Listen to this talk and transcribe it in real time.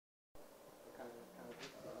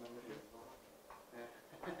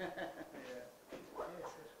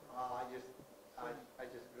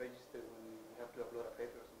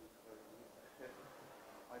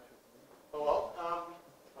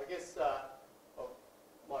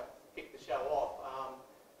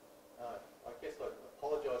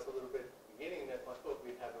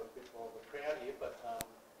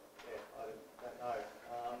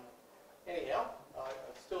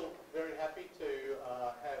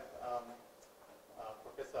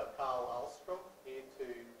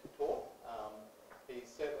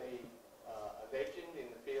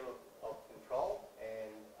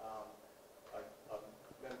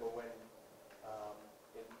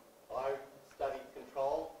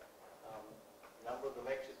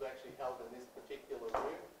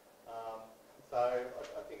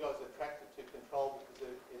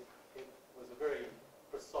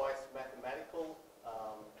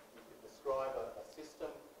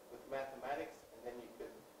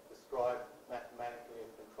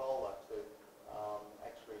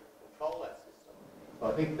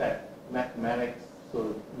I think that mathematics sort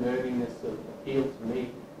of nerdiness sort of appealed to me,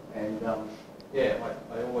 and yeah,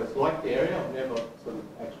 I always liked the area. I've never sort of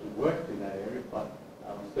actually worked in that area, but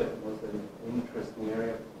certainly was an interesting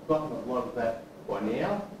area. I've gotten a lot of that by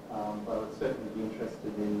now, but I would certainly be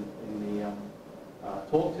interested in the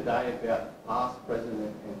talk today about past, present,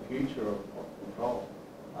 and future of control.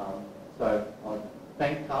 So I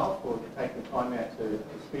thank Karl for taking time out to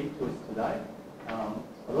speak to us today.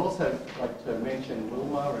 I'd also like to mention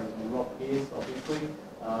Wilma and Rob Pierce, obviously,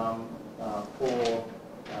 for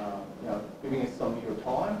giving us some of your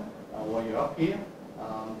time while you're up here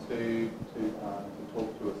to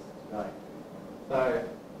talk to us today. So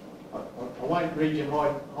I won't read your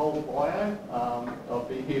whole bio. I'll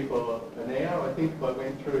be here for an hour. I think I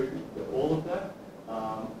went through all of that,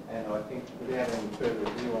 and I think without any further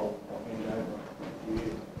ado, I'll hand over to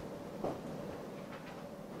you.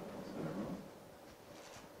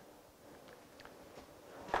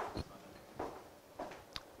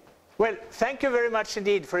 Well, thank you very much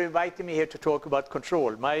indeed for inviting me here to talk about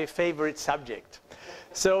control, my favorite subject.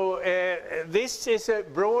 So this is a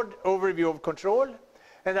broad overview of control,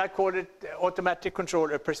 and I call it automatic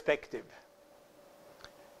control, a perspective.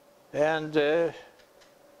 And there's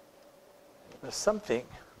something.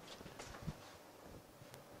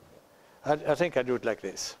 I think I do it like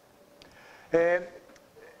this.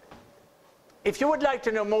 If you would like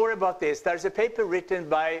to know more about this, there's a paper written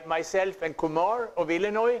by myself and Kumar of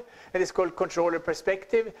Illinois, and it's called Controller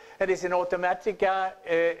Perspective, and it's in Automatica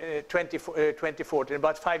 2014,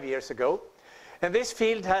 about 5 years ago. And this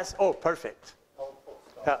field has, oh, perfect.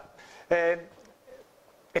 It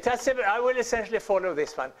has several, I will essentially follow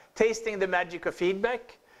this one. Tasting the magic of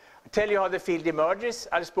feedback. I tell you how the field emerges.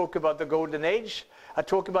 I spoke about the golden age. I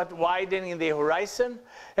talk about widening the horizon.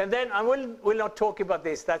 And then I will not talk about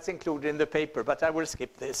this. That's included in the paper, but I will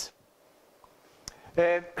skip this.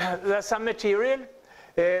 There's some material.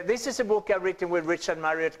 This is a book I've written with Richard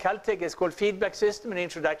Murray at Caltech. It's called Feedback System, an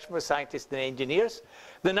Introduction for Scientists and Engineers.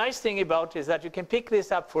 The nice thing about it is that you can pick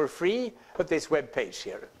this up for free at this web page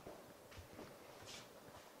here.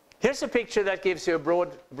 Here's a picture that gives you a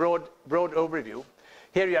broad overview.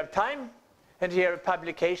 Here you have time, and here are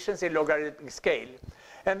publications in logarithmic scale.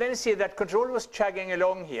 And then you see that control was chugging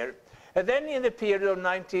along here. And then in the period of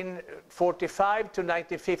 1945 to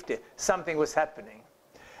 1950, something was happening.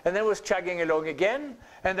 And then it was chugging along again,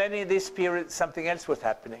 and then in this period, something else was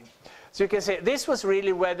happening. So you can say this was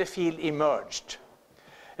really where the field emerged.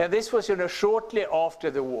 And this was, shortly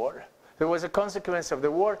after the war. There was a consequence of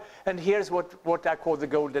the war, and here's what I call the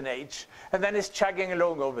golden age. And then it's chugging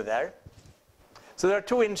along over there. So there are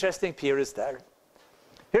two interesting periods there.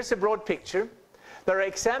 Here's a broad picture. There are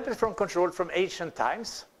examples from control from ancient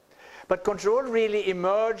times, but control really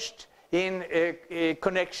emerged in a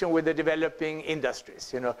connection with the developing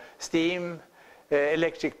industries, steam,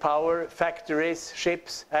 electric power, factories,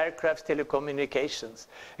 ships, aircrafts, telecommunications.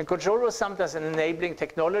 And control was sometimes an enabling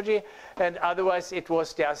technology, and otherwise it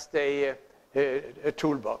was just a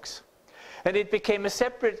toolbox. And it became a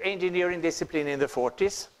separate engineering discipline in the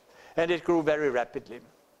 40s, and it grew very rapidly.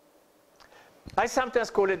 I sometimes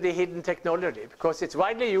call it the hidden technology, because it's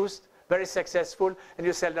widely used, very successful, and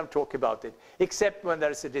you seldom talk about it, except when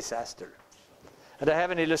there's a disaster. And I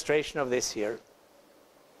have an illustration of this here.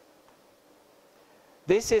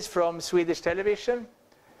 This is from Swedish television.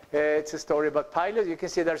 It's a story about pilots. You can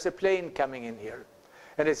see there's a plane coming in here.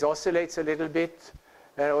 And it oscillates a little bit,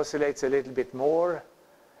 and oscillates a little bit more,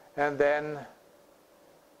 and then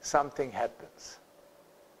something happens.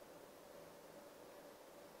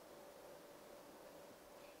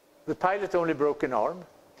 The pilot only broke an arm.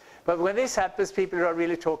 But when this happens, people are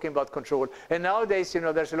really talking about control. And nowadays,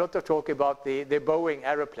 there's a lot of talk about the Boeing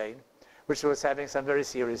aeroplane, which was having some very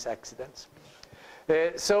serious accidents.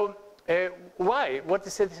 Why? What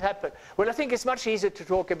does it happen? Well, I think it's much easier to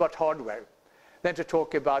talk about hardware than to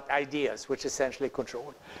talk about ideas, which essentially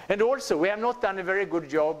control. And also, we have not done a very good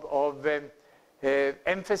job of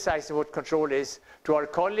emphasizing what control is to our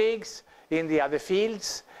colleagues in the other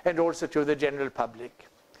fields and also to the general public.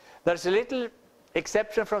 There's a little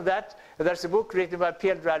exception from that. There's a book written by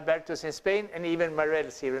Pedro Albertos in Spain and even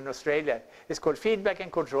Marel's here in Australia. It's called Feedback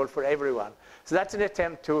and Control for Everyone. So that's an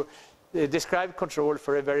attempt to describe control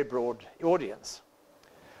for a very broad audience.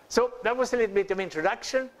 So that was a little bit of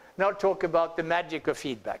introduction. Now I'll talk about the magic of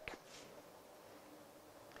feedback.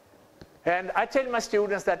 And I tell my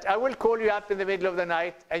students that I will call you up in the middle of the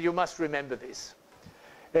night and you must remember this.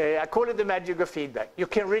 I call it the magic of feedback. You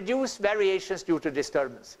can reduce variations due to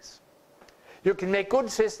disturbances. You can make good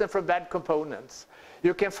systems from bad components.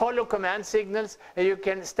 You can follow command signals, and you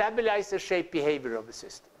can stabilize the shape behavior of the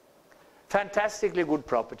system. fantastically good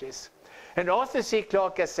properties. And Arthur C.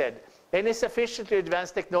 Clarke has said, any sufficiently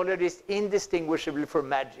advanced technology is indistinguishable from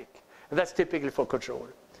magic. And that's typical for control.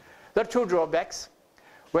 There are two drawbacks.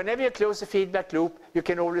 Whenever you close a feedback loop, you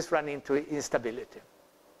can always run into instability.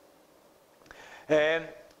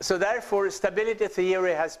 So therefore, stability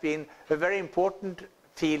theory has been a very important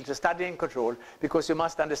field to study in control, because you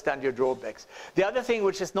must understand your drawbacks. The other thing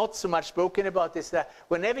which is not so much spoken about is that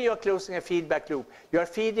whenever you are closing a feedback loop, you are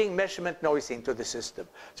feeding measurement noise into the system.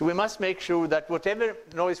 So we must make sure that whatever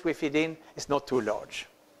noise we feed in is not too large.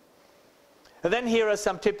 And then here are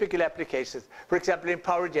some typical applications. For example, in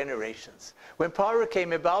power generations. When power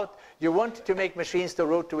came about, you wanted to make machines to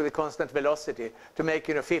rotate with a constant velocity to make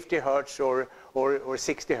 50 hertz or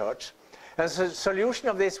 60 hertz. And the solution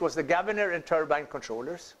of this was the governor and turbine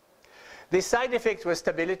controllers. The side effect was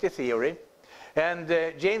stability theory. And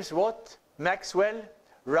James Watt, Maxwell,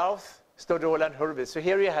 Routh, Stodola, and Hurwitz. So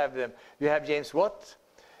here you have them. You have James Watt.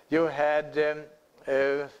 You had,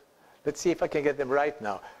 let's see if I can get them right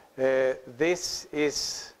now. This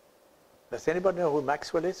is, does anybody know who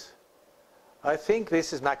Maxwell is? I think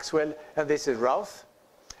this is Maxwell and this is Routh.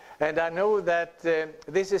 And I know that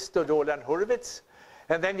this is Stodola and Hurwitz.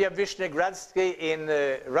 And then you have Vyshnegradsky in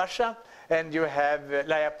Russia, and you have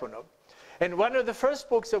Lyapunov. And one of the first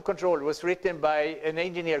books of control was written by an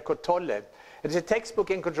engineer called Tolle. It's a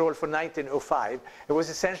textbook in control for 1905. It was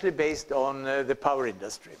essentially based on the power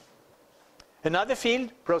industry. Another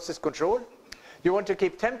field, process control. You want to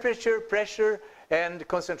keep temperature, pressure, and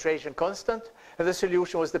concentration constant, and the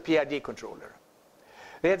solution was the PID controller.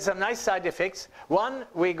 They had some nice side effects. One,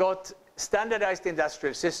 we got standardized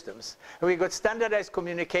industrial systems, and we got standardized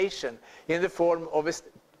communication in the form of a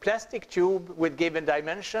plastic tube with given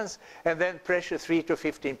dimensions, and then pressure 3 to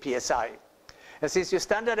 15 psi. And since you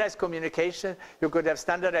standardize communication, you could have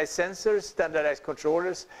standardized sensors, standardized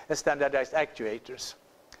controllers, and standardized actuators.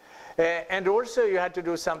 And also you had to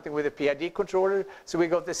do something with the PID controller, so we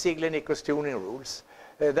got the Ziegler-Nichols tuning rules.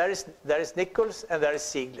 There is Nichols and there is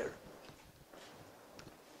Ziegler.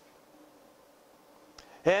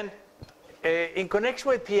 And in connection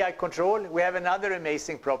with PI control, we have another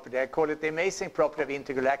amazing property. I call it the amazing property of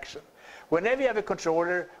integral action. Whenever you have a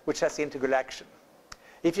controller which has integral action,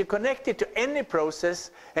 if you connect it to any process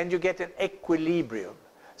and you get an equilibrium,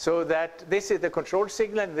 so that this is the control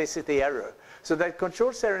signal and this is the error, so that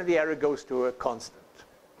control signal and the error goes to a constant.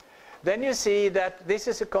 Then you see that this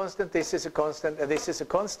is a constant, this is a constant, and this is a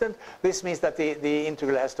constant. This means that the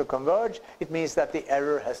integral has to converge. It means that the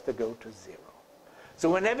error has to go to 0. So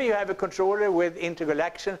whenever you have a controller with integral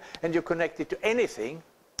action and you connect it to anything,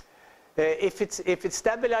 if it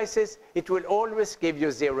stabilizes, it will always give you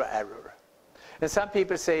 0 error. And some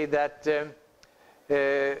people say that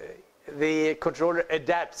the controller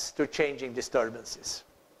adapts to changing disturbances.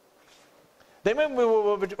 Then we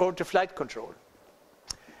move over to flight control.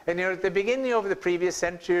 And at the beginning of the previous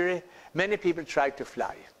century, many people tried to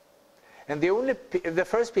fly. And the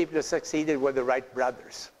first people who succeeded were the Wright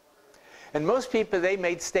brothers. And most people, they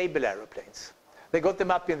made stable aeroplanes. They got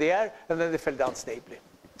them up in the air, and then they fell down stably.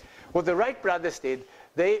 What the Wright brothers did,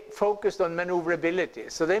 they focused on maneuverability.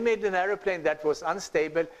 So they made an aeroplane that was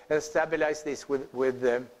unstable and stabilized this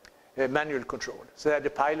with manual control. So they had a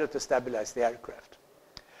pilot to stabilize the aircraft.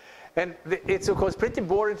 And it's, of course, pretty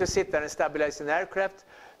boring to sit there and stabilize an aircraft.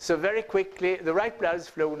 So very quickly, the Wright brothers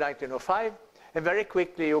flew 1905, and very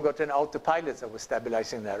quickly you got an autopilot that was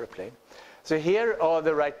stabilizing the airplane. So here are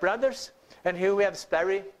the Wright brothers, and here we have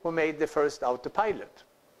Sperry, who made the first autopilot.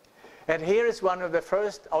 And here is one of the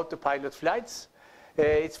first autopilot flights.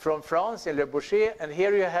 It's from France, in Le Bourget, and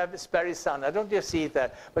here you have Sperry's son. I don't just see it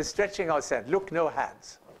there, but stretching out his hand. Look, no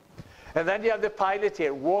hands. And then you have the pilot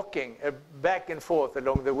here walking back and forth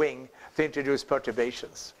along the wing to introduce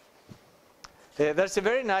perturbations. There's a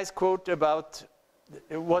very nice quote about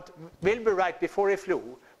what Wilbur Wright, before he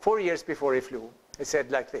flew, 4 years before he flew, he said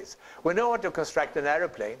like this: we know how to construct an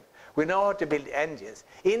aeroplane, we know how to build engines.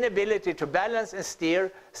 Inability to balance and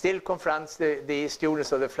steer still confronts the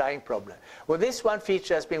students of the flying problem. When this one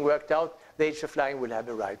feature has been worked out, the age of flying will have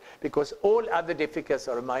arrived, because all other difficulties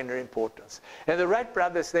are of minor importance. And the Wright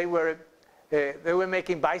brothers, they were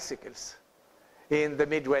making bicycles in the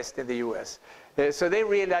Midwest in the US. So they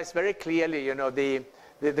realized very clearly, you know, the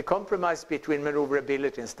compromise between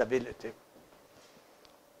maneuverability and stability.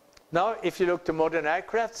 Now, if you look to modern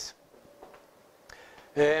aircrafts,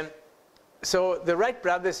 so the Wright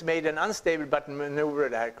brothers made an unstable but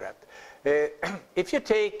maneuverable aircraft. If you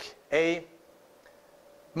take a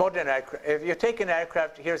modern aircraft, if you take an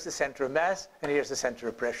aircraft, here's the center of mass and here's the center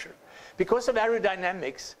of pressure. Because of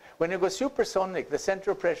aerodynamics, when you go supersonic, the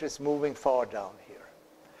center of pressure is moving far down here.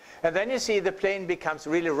 And then you see the plane becomes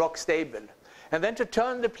really rock stable. And then to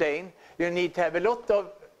turn the plane, you need to have a lot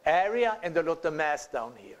of area and a lot of mass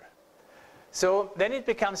down here. So then it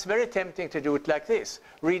becomes very tempting to do it like this.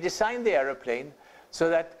 Redesign the aeroplane so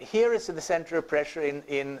that here is the center of pressure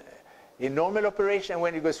in normal operation, and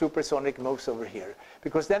when you go supersonic, it moves over here.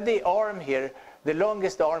 Because then the arm here, the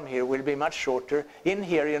longest arm here will be much shorter. In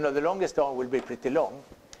here, you know, the longest arm will be pretty long.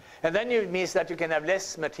 And then it means that you can have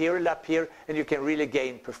less material up here, and you can really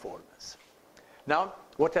gain performance. Now,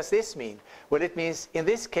 what does this mean? Well, it means, in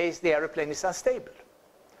this case, the aeroplane is unstable.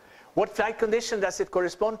 What flight condition does it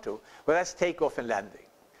correspond to? Well, that's takeoff and landing.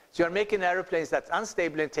 So you're making airplanes that's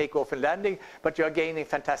unstable in takeoff and landing, but you're gaining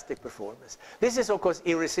fantastic performance. This is, of course,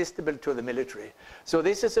 irresistible to the military. So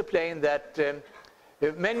this is a plane that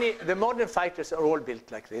the modern fighters are all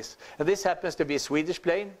built like this. And this happens to be a Swedish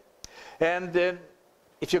plane. And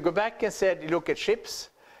if you go back and look at ships,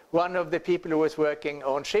 one of the people who was working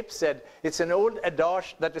on ships said, it's an old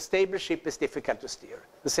adage that a stable ship is difficult to steer.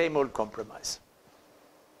 The same old compromise.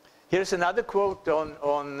 Here's another quote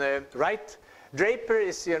on Wright. Draper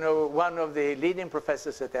is, you know, one of the leading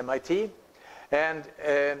professors at MIT. And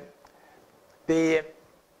the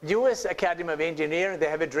US Academy of Engineering, they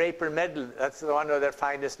have a Draper Medal. That's one of their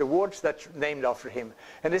finest awards that's named after him.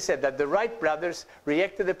 And they said that the Wright brothers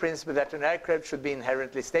rejected the principle that an aircraft should be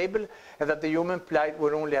inherently stable and that the human flight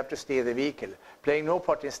would only have to steer the vehicle, playing no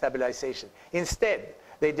part in stabilization. Instead,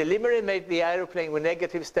 they deliberately made the aeroplane with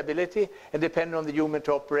negative stability and depend on the human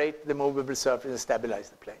to operate the movable surface and stabilize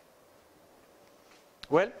the plane.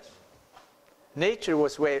 Well, nature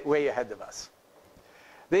was way ahead of us.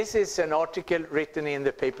 This is an article written in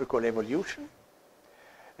the paper called Evolution.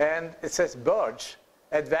 And it says, birds,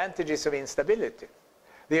 advantages of instability.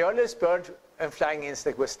 The earliest bird and flying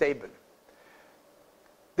insect were stable.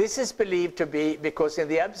 This is believed to be because in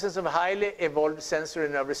the absence of a highly evolved sensory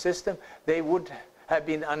nervous system, they would have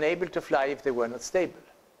been unable to fly if they were not stable.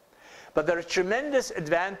 But there are tremendous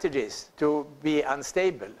advantages to be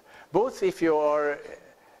unstable, both if you are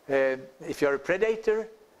a predator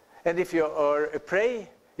and if you are a prey,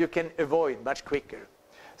 you can avoid much quicker.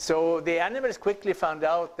 So the animals quickly found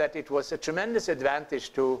out that it was a tremendous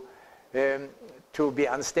advantage to be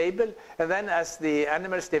unstable. And then as the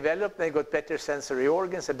animals developed, they got better sensory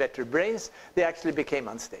organs and better brains, they actually became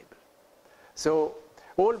unstable. So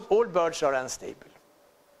all birds are unstable.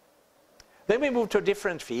 Then we move to a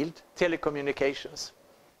different field, telecommunications.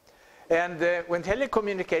 And when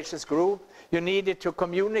telecommunications grew, you needed to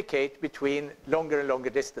communicate between longer and longer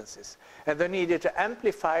distances. And they needed to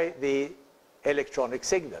amplify the electronic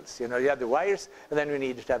signals. You know, you had the wires, and then you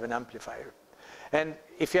needed to have an amplifier. And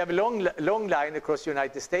if you have a long line across the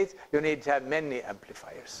United States, you need to have many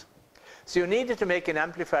amplifiers. So you needed to make an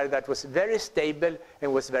amplifier that was very stable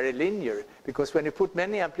and was very linear, because when you put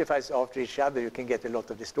many amplifiers after each other, you can get a lot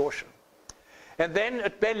of distortion. And then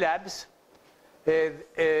at Bell Labs,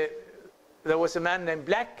 there was a man named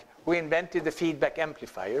Black who invented the feedback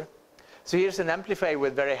amplifier. So here's an amplifier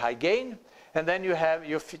with very high gain, and then you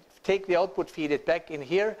take the output, feed it back in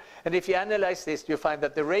here, and if you analyze this, you find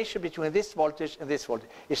that the ratio between this voltage and this voltage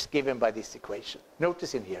is given by this equation.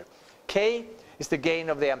 Notice in here, K is the gain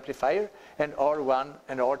of the amplifier, and R1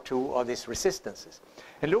 and R2 are these resistances.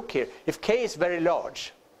 And look here, if K is very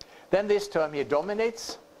large, then this term here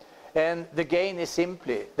dominates, and the gain is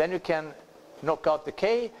simply, then you can knock out the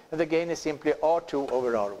K, and the gain is simply R2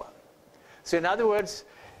 over R1. So in other words,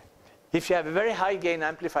 if you have a very high gain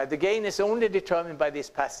amplifier, the gain is only determined by these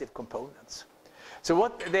passive components. So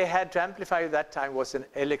what they had to amplify at that time was an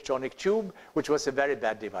electronic tube, which was a very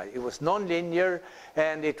bad device. It was non-linear,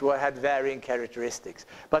 and it had varying characteristics.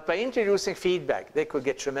 But by introducing feedback, they could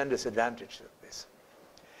get tremendous advantage of this.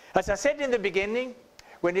 As I said in the beginning,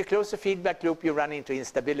 when you close a feedback loop, you run into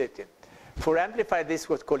instability. For amplifier, this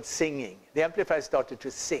was called singing. The amplifier started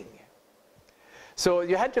to sing. So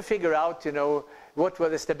you had to figure out, you know, what were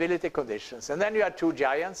the stability conditions. And then you had two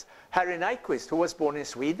giants, Harry Nyquist, who was born in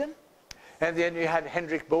Sweden, and then you had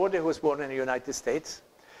Henrik Bode, who was born in the United States.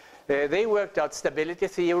 They worked out stability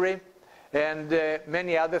theory and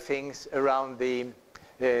many other things around the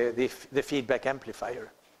feedback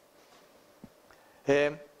amplifier.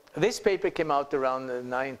 This paper came out around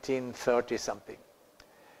 1930 something.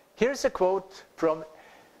 Here's a quote from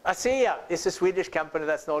ASEA. Is a Swedish company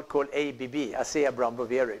that's now called ABB, ASEA Brown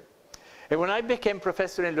Boveri. And when I became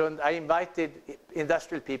professor in Lund, I invited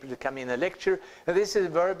industrial people to come in and lecture. And this is a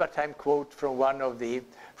verbatim quote from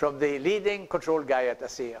from the leading control guy at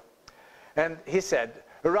ASEA. And he said,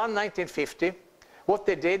 around 1950, what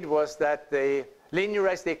they did was that they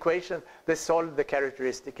linearized the equation, they solved the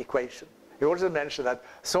characteristic equation. he also mentioned that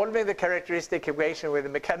solving the characteristic equation with a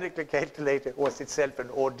mechanical calculator was itself an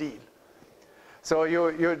ordeal. So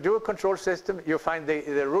you do a control system, you find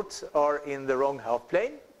the roots are in the wrong half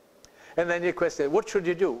plane, and then you question, what should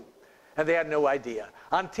you do? And they had no idea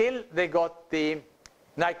until they got the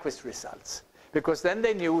Nyquist results. Because then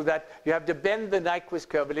they knew that you have to bend the Nyquist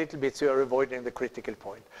curve a little bit so you're avoiding the critical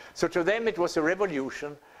point. So to them it was a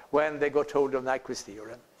revolution when they got hold of Nyquist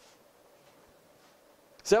theorem.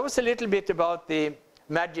 So that was a little bit about the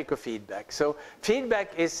magic of feedback. So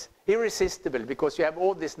feedback is irresistible because you have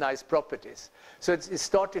all these nice properties. So it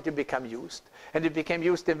started to become used. And it became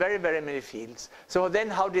used in very, very many fields. So then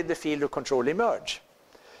how did the field of control emerge?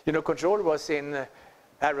 You know, control was in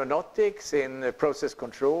aeronautics, in process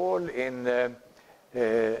control, in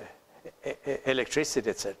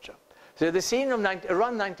electricity, etc. So the scene of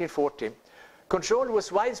around 1940, control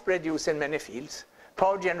was widespread use in many fields.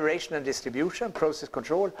 Power generation and distribution, process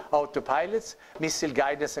control, autopilots, missile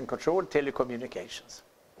guidance and control, telecommunications.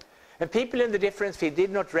 And people in the different fields did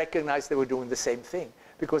not recognize they were doing the same thing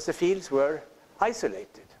because the fields were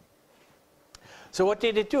isolated. So what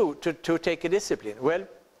did it do to take a discipline? Well,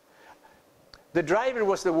 the driver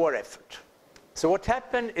was the war effort. So what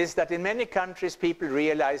happened is that in many countries people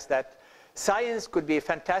realized that science could be a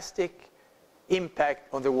fantastic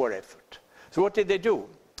impact on the war effort. So what did they do?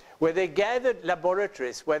 Where they gathered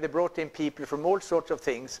laboratories where they brought in people from all sorts of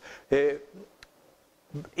things,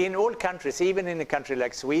 in all countries, even in a country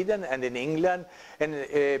like Sweden and in England, and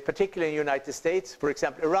particularly in the United States, for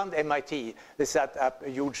example, around MIT, they set up a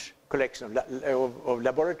huge collection of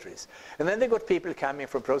laboratories. And then they got people coming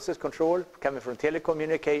from process control, coming from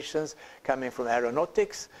telecommunications, coming from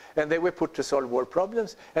aeronautics, and they were put to solve war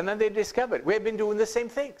problems. And then they discovered, we've been doing the same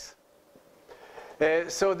things.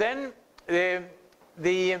 So then,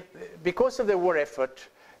 because of the war effort,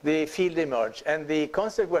 the field emerged, and the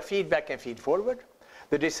concept were feedback and feed forward.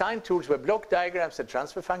 The design tools were block diagrams and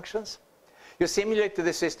transfer functions. You simulate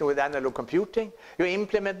the system with analog computing. You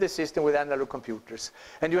implement the system with analog computers.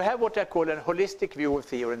 And you have what I call a holistic view of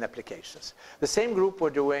theory and applications. The same group were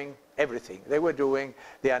doing everything. They were doing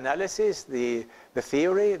the analysis, the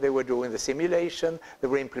theory, they were doing the simulation, they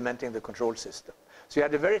were implementing the control system. So you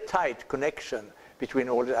had a very tight connection between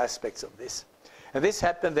all the aspects of this. And this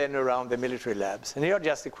happened then around the military labs. And here are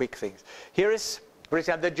just the quick things. Here is, for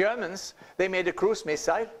example, the Germans, they made a cruise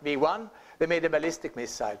missile, V1. They made a ballistic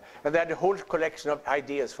missile. And they had a whole collection of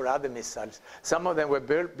ideas for other missiles. Some of them were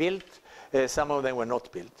built, some of them were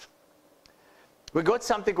not built. We got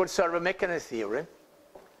something called servo mechanism theory,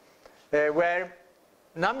 where,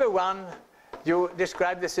 number one, you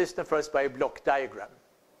describe the system first by a block diagram.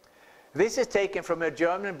 This is taken from a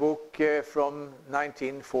German book from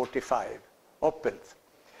 1945. Oppelt.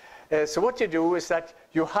 So what you do is that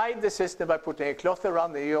you hide the system by putting a cloth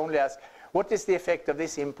around it. You only ask, what is the effect of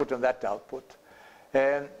this input on that output?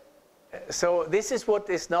 So this is what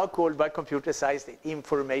is now called by computer science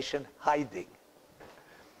information hiding.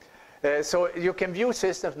 So you can view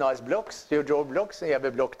systems now as blocks. You draw blocks and you have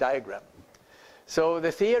a block diagram. So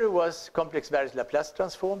the theory was complex various Laplace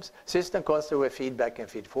transforms. System constants were feedback and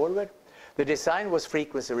feed forward. The design was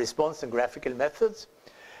frequency response and graphical methods.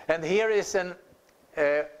 And here is an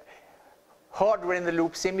hardware in the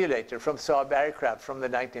loop simulator from Saab aircraft from the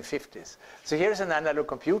 1950s. So here's an analog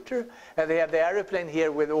computer, and they have the aeroplane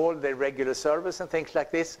here with all the regular servos and things like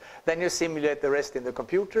this. Then you simulate the rest in the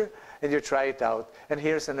computer, and you try it out. And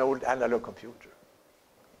here's an old analog computer.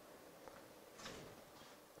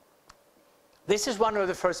 This is one of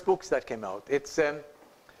the first books that came out. It's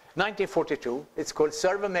 1942. It's called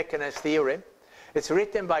Servo Mechanism Theory. It's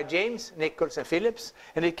written by James, Nichols, and Phillips,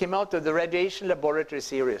 and it came out of the Radiation Laboratory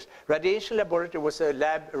series. Radiation Laboratory was a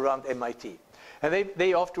lab around MIT. And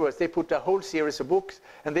they afterwards, they put a whole series of books,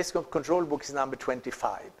 and this control book is number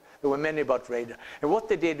 25. There were many about radar. And what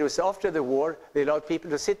they did was, after the war, they allowed people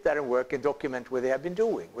to sit there and work and document what they have been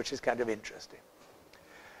doing, which is kind of interesting.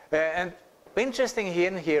 And interesting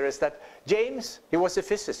here is that James, he was a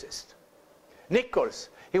physicist. Nichols,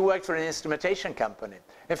 he worked for an instrumentation company.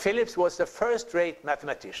 And Phillips was the first-rate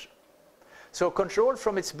mathematician. So control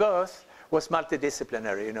from its birth was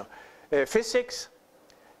multidisciplinary, you know. Physics,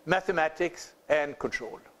 mathematics, and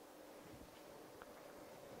control.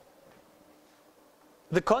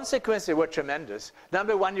 The consequences were tremendous.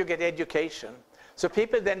 Number one, you get education. So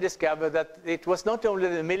people then discovered that it was not only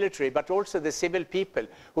the military, but also the civil people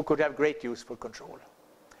who could have great use for control.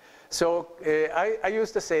 So I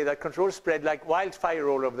used to say that control spread like wildfire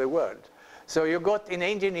all over the world. So you got in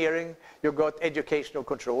engineering, you got educational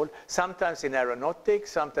control, sometimes in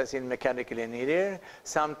aeronautics, sometimes in mechanical engineering,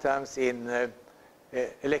 sometimes in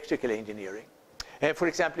electrical engineering. For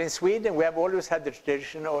example, in Sweden, we have always had the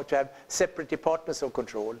tradition to have separate departments of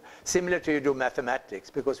control, similar to you do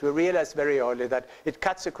mathematics, because we realized very early that it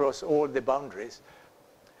cuts across all the boundaries.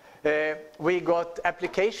 We got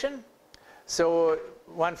application, so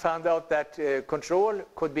one found out that control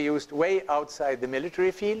could be used way outside the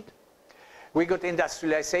military field. We got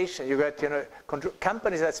industrialization. You got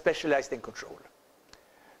companies that specialized in control.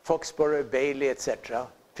 Foxborough, Bailey, etc.,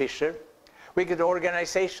 Fisher. We get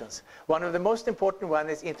organizations. One of the most important one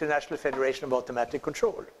is International Federation of Automatic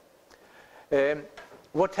Control.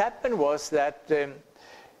 What happened was that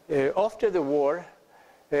after the war,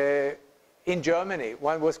 in Germany,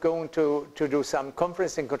 one was going to do some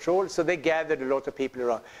conference in control, so they gathered a lot of people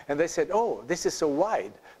around. And they said, oh, this is so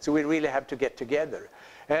wide, so we really have to get together.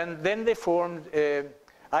 And then they formed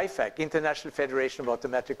IFAC, International Federation of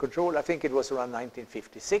Automatic Control. I think it was around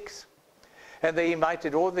 1956. And they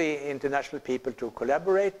invited all the international people to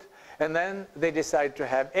collaborate. And then they decided to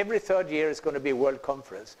have, every third year is going to be a world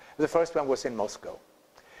conference. The first one was in Moscow.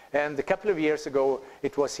 And a couple of years ago,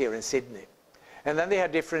 it was here in Sydney. And then they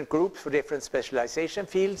had different groups for different specialization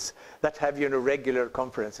fields that have, regular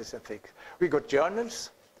conferences and things. We got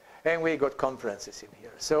journals, and we got conferences in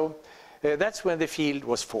here. So that's when the field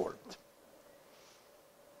was formed.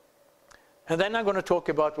 And then I'm going to talk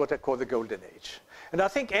about what I call the golden age. And I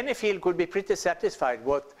think any field could be pretty satisfied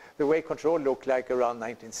with the way control looked like around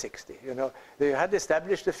 1960. They had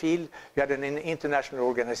established the field, you had an international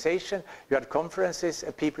organization, you had conferences,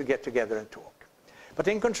 and people get together and talk. But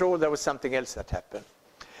in control, there was something else that happened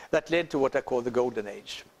that led to what I call the golden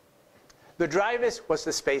age. The drivers was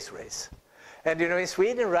the space race. And in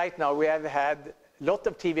Sweden right now, we have had a lot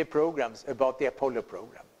of TV programs about the Apollo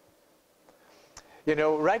program.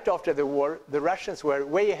 Right after the war, the Russians were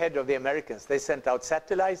way ahead of the Americans. They sent out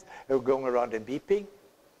satellites, they were going around and beeping.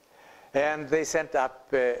 And they sent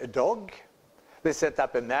up a dog. They sent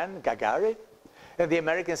up a man, Gagarin. And the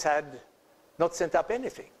Americans had not sent up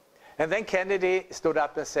anything. And then Kennedy stood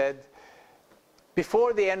up and said,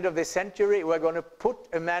 before the end of the century, we're going to put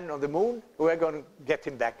a man on the moon, we're going to get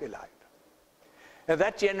him back alive. And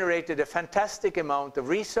that generated a fantastic amount of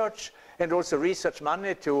research, and also research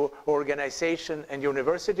money to organizations and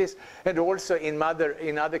universities, and also in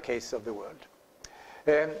other cases of the world.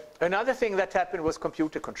 Another thing that happened was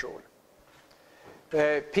computer control.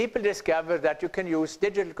 People discovered that you can use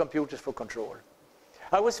digital computers for control.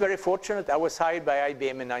 I was very fortunate. I was hired by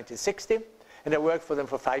IBM in 1960, and I worked for them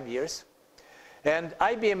for 5 years. And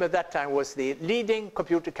IBM at that time was the leading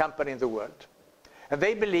computer company in the world. And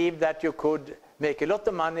they believed that you could make a lot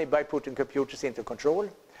of money by putting computers into control.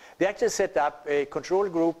 They actually set up a control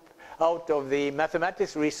group out of the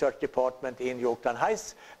mathematics research department in Yorktown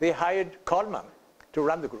Heights. They hired Kalman to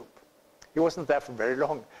run the group. He wasn't there for very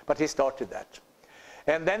long, but he started that.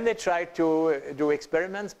 And then they tried to do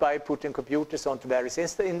experiments by putting computers onto various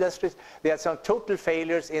industries. They had some total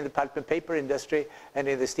failures in the pulp and paper industry and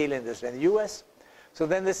in the steel industry in the US. So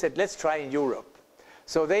then they said, let's try in Europe.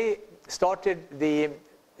 So they started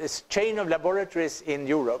this chain of laboratories in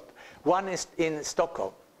Europe. One is in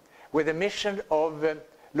Stockholm, with a mission of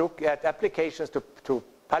look at applications to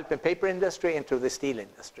pulp and paper industry and to the steel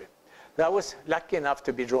industry. I was lucky enough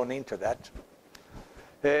to be drawn into that.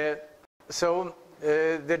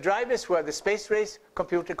 The drivers were the space race,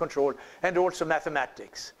 computer control, and also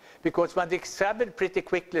mathematics. Because one discovered pretty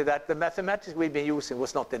quickly that the mathematics we've been using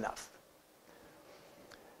was not enough.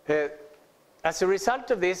 As a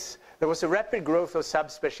result of this, there was a rapid growth of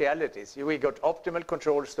subspecialties. We got optimal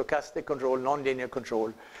control, stochastic control, nonlinear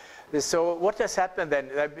control. So what has happened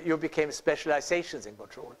then? You became specializations in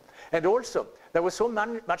control. And also, there was so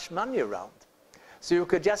much money around. So you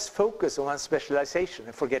could just focus on one specialization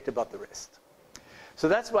and forget about the rest. So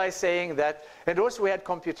that's why I'm saying that, and also we had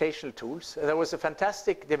computational tools. There was a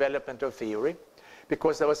fantastic development of theory,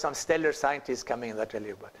 because there were some stellar scientists coming in that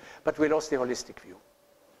earlier, but we lost the holistic view.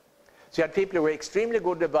 So you had people who were extremely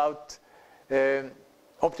good about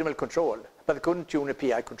optimal control, but they couldn't tune a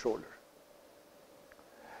PI controller.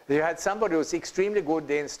 You had somebody who was extremely good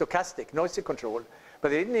in stochastic, noisy control,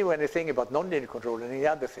 but they didn't know anything about nonlinear control and any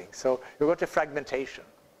other things. So you got a fragmentation.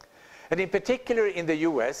 And in particular in the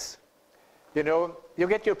US, you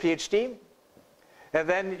get your PhD, and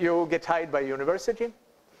then you get hired by a university.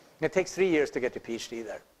 It takes 3 years to get a PhD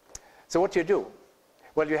there. So what do you do?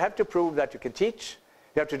 Well, you have to prove that you can teach.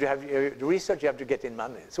 You have to have research. You have to get in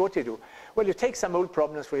money. So what do you do? Well, you take some old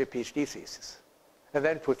problems for your PhD thesis, and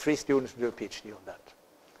then put 3 students to do a PhD on that.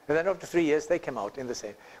 And then after 3 years, they come out in the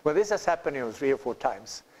same. Well, this has happened 3 or 4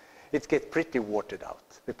 times. It gets pretty watered out.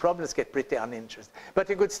 The problems get pretty uninteresting. But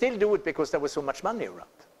you could still do it because there was so much money around,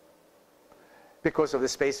 because of the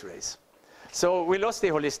space race. So we lost the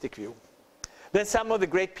holistic view. Then some of the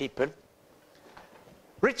great people.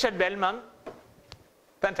 Richard Bellman,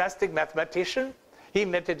 fantastic mathematician. He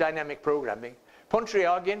invented dynamic programming.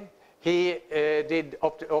 Pontryagin, he did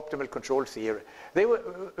optimal control theory. They were,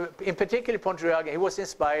 in particular Pontryagin, he was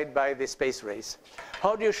inspired by the space race.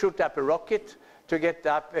 How do you shoot up a rocket to get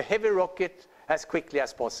up a heavy rocket as quickly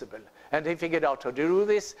as possible? And he figured out how to do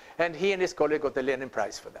this, and he and his colleague got the Lenin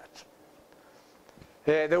Prize for that.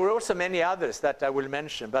 There were also many others that I will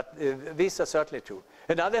mention, but these are certainly two.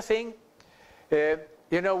 Another thing,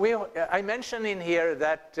 you know, I mentioned in here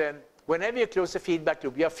that whenever you close a feedback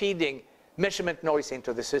loop, you're feeding measurement noise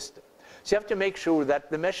into the system. So you have to make sure that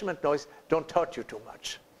the measurement noise don't hurt you too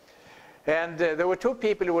much. And there were two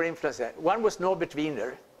people who were influenced. One was Norbert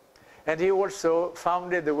Wiener, and he also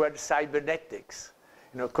founded the word cybernetics,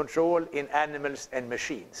 you know, control in animals and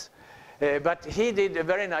machines. But he did a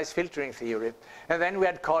very nice filtering theory. And then we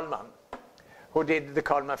had Kalman, who did the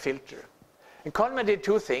Kalman filter. And Kalman did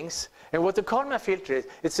two things. And what the Kalman filter is,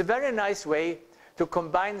 it's a very nice way to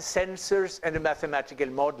combine sensors and a mathematical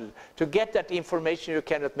model to get that information you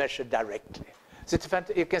cannot measure directly. So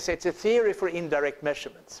you can say it's a theory for indirect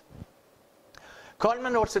measurements.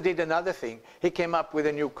 Kalman also did another thing. He came up with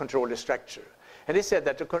a new controller structure. And he said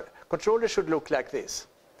that the controller should look like this.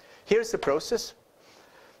 Here's the process.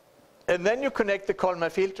 And then you connect the Kalman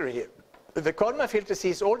filter here. The Kalman filter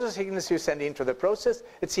sees all the signals you send into the process.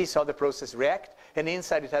 It sees how the process reacts. And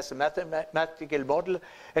inside it has a mathematical model.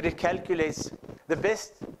 And it calculates the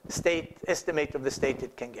best state estimate of the state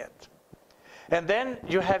it can get. And then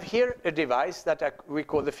you have here a device that we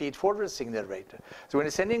call the feed-forward signal generator. So when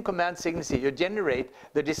you send in command signals here, you generate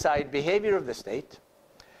the desired behavior of the state.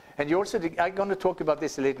 And you also, I'm going to talk about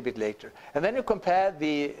this a little bit later. And then you compare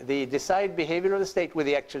the desired behavior of the state with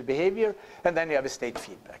the actual behavior, and then you have a state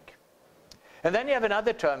feedback. And then you have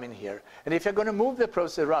another term in here. And if you're going to move the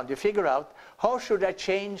process around, you figure out, how should I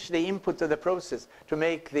change the input of the process to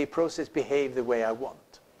make the process behave the way I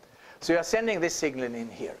want? So you're sending this signal in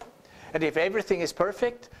here. And if everything is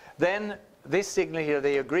perfect, then this signal here,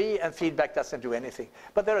 they agree, and feedback doesn't do anything.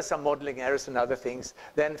 But there are some modeling errors and other things.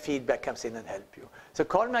 Then feedback comes in and helps you. So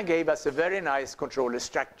Kalman gave us a very nice controller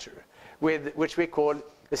structure, which we call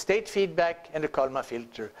the state feedback and the Kalman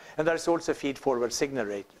filter. And there's also a feed-forward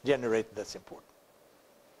signal generator that's important.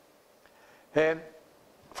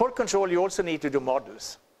 For control, you also need to do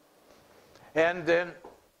models. And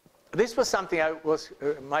this was something I was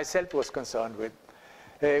myself was concerned with.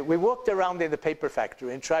 We walked around in the paper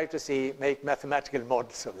factory and tried to make mathematical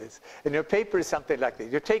models of this. And your paper is something like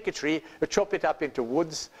this. You take a tree, you chop it up into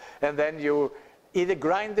woods, and then you either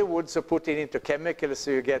grind the woods or put it into chemicals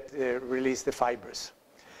so you get release the fibers.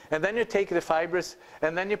 And then you take the fibers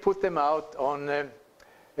and then you put them out on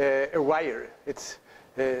a wire. It's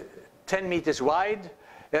 10 meters wide,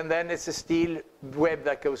 and then it's a steel web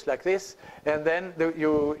that goes like this. And then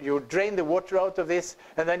you drain the water out of this,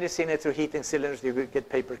 and then you send it through heating cylinders. You get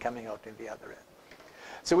paper coming out in the other end.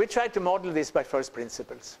 So we tried to model this by first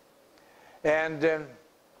principles. And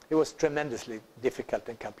it was tremendously difficult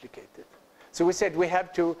and complicated. So we said we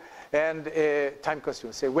have to, and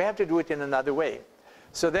time-consuming, so we have to do it in another way.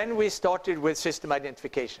 So then we started with system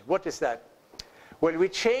identification. What is that? Well, we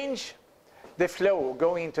change the flow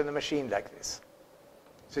going into the machine like this,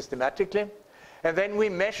 systematically. And then we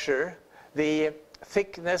measure the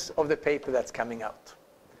thickness of the paper that's coming out.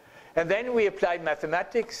 And then we applied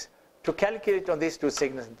mathematics to calculate on these two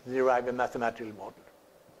signals to derive a mathematical model.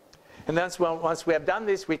 And then once we have done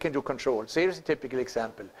this, we can do control. So here's a typical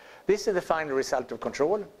example. This is the final result of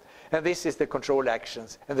control. And this is the control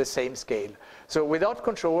actions and the same scale. So without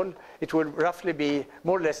control, it will roughly be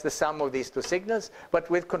more or less the sum of these two signals. But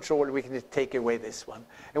with control, we can take away this one.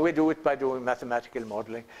 And we do it by doing mathematical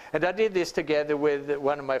modeling. And I did this together with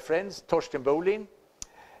one of my friends, Torsten Bolin.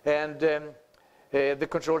 And the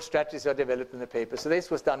control strategies are developed in the paper. So this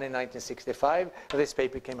was done in 1965. And this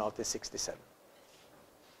paper came out in 67.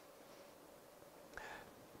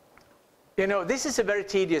 You know, this is a very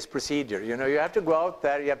tedious procedure. You know, you have to go out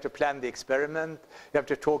there, you have to plan the experiment, you have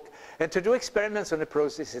to talk. And to do experiments on a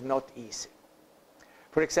process is not easy.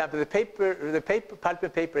 For example, pulp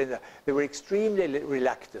and paper, they were extremely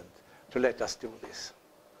reluctant to let us do this.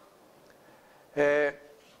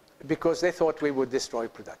 Because they thought we would destroy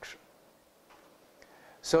production.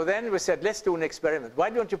 So then we said, let's do an experiment. Why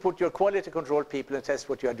don't you put your quality control people and test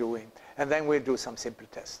what you are doing? And then we'll do some simple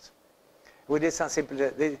tests. We did some simple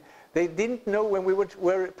tests. They didn't know when we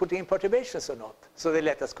were putting in perturbations or not, so they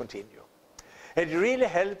let us continue. It really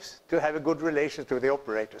helps to have a good relation to the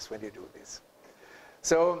operators when you do this.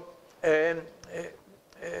 So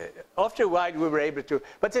after a while we were able to,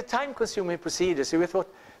 but it's a time-consuming procedure, so we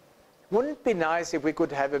thought, wouldn't it be nice if we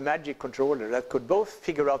could have a magic controller that could both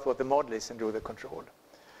figure out what the model is and do the control?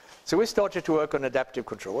 So we started to work on adaptive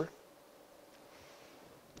control.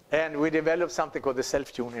 And we developed something called the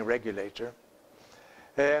self-tuning regulator.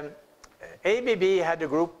 ABB had a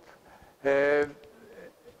group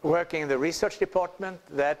working in the research department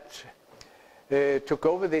that took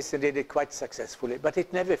over this and did it quite successfully, but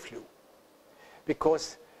it never flew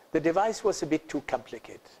because the device was a bit too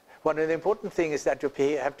complicated. One of the important things is that you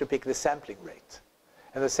have to pick the sampling rate.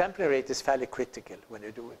 And the sampling rate is fairly critical when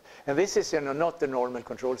you do it. And this is not the normal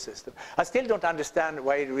control system. I still don't understand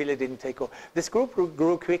why it really didn't take off. This group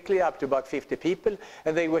grew quickly up to about 50 people,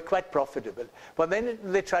 and they were quite profitable. But then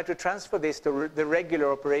they tried to transfer this to the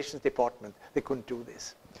regular operations department. They couldn't do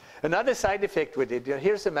this. Another side effect we did,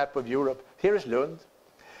 here's a map of Europe. Here is Lund.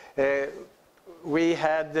 We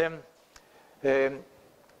had a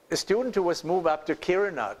student who was moved up to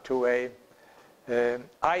Kiruna to a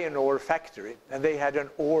iron ore factory, and they had an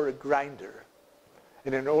ore grinder.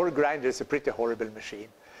 And an ore grinder is a pretty horrible machine.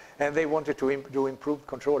 And they wanted to do improved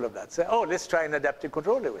control of that. So, oh, let's try an adaptive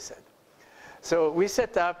controller, we said. So we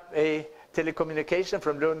set up a telecommunication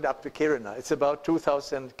from Lund up to Kiruna. It's about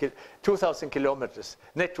 2,000 kilometers,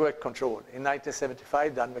 network control. In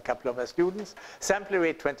 1975, done with a couple of our students. Sampling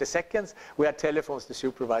rate 20 seconds. We had telephones to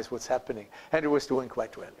supervise what's happening. And it was doing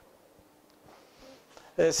quite well.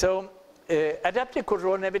 Adaptive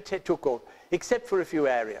control never took off, except for a few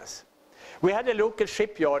areas. We had a local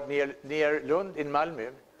shipyard near Lund in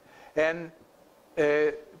Malmö, and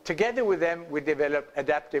together with them we developed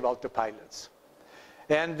adaptive autopilots.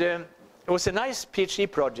 And it was a nice PhD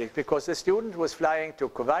project because the student was flying to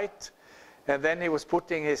Kuwait, and then he was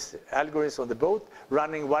putting his algorithms on the boat,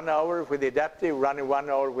 running 1 hour with the adaptive, running 1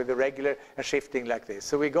 hour with the regular, and shifting like this.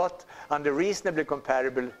 So we got under reasonably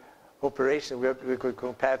comparable operation, we could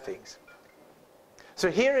compare things. So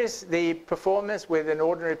here is the performance with an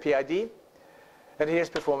ordinary PID, and here's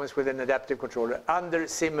performance with an adaptive controller under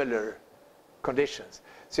similar conditions.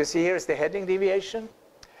 So you see here's the heading deviation,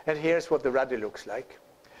 and here's what the rudder looks like.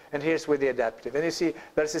 And here's with the adaptive. And you see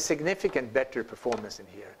there's a significant better performance in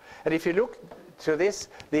here. And if you look to this,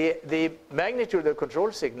 the magnitude of the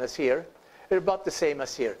control signals here are about the same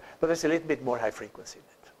as here, but there's a little bit more high frequency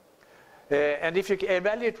in it. And if you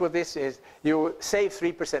evaluate what this is, you save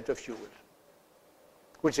 3% of fuel,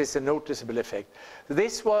 which is a noticeable effect.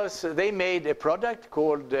 This was, they made a product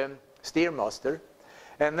called Steermaster,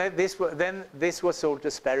 and then this was sold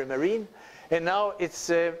to Sperry Marine, and now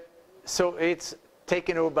it's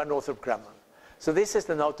taken over by Northrop Grumman. So this is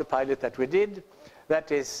the autopilot that we did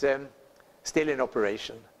that is still in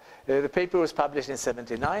operation. The paper was published in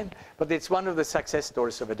 '79, but it's one of the success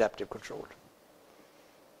stories of adaptive control.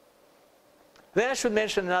 Then I should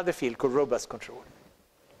mention another field called robust control.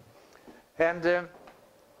 And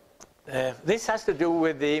this has to do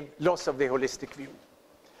with the loss of the holistic view.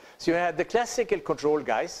 So you had the classical control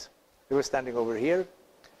guys, they were standing over here,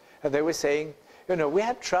 and they were saying, you know, we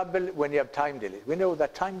have trouble when you have time delays. We know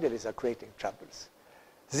that time delays are creating troubles.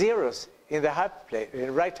 Zeros in the half plane, in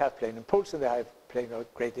the right half plane, and poles in the half plane are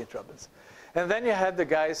creating troubles. And then you had the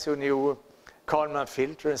guys who knew Kalman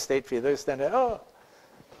filter and state field. They stand there, oh,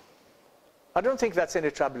 I don't think that's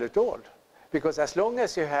any trouble at all. Because as long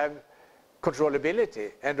as you have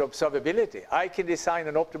controllability and observability, I can design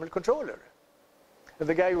an optimal controller. And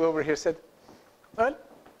the guy over here said, well,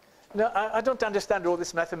 no, I don't understand all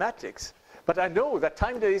this mathematics, but I know that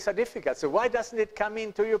time delays are difficult, so why doesn't it come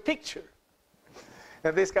into your picture?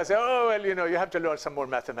 And this guy said, oh, well, you know, you have to learn some more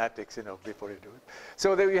mathematics, you know, before you do it.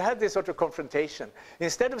 So there you had this sort of confrontation.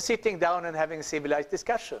 Instead of sitting down and having a civilized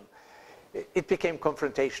discussion, it became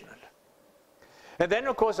confrontational. And then,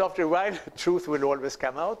 of course, after a while, truth will always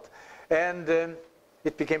come out. And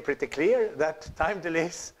it became pretty clear that time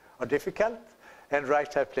delays are difficult, and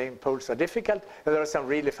right half plane poles are difficult, and there are some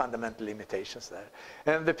really fundamental limitations there.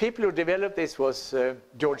 And the people who developed this was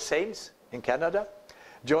George Sales in Canada,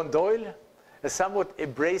 John Doyle, a somewhat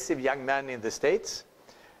abrasive young man in the States,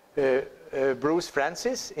 Bruce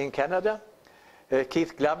Francis in Canada,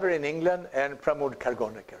 Keith Glover in England, and Pramod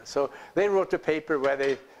Kargonekar. So they wrote a paper where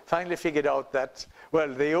they finally figured out that,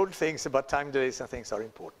 well, the old things about time delays and things are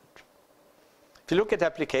important. If you look at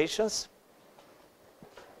applications,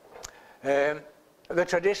 the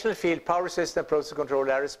traditional field, power system, process control,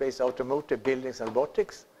 aerospace, automotive, buildings, and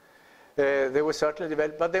robotics, they were certainly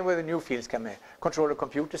developed, but then when the new fields come in, control of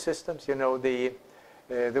computer systems, you know, the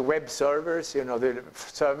web servers, you know, the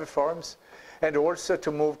server farms, and also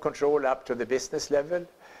to move control up to the business level,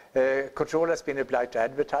 Control has been applied to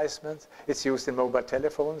advertisements. It's used in mobile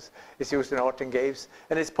telephones. It's used in art and games.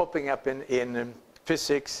 And it's popping up in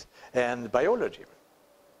physics and biology.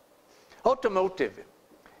 Automotive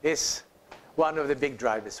is one of the big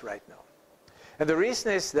drivers right now. And the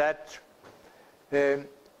reason is that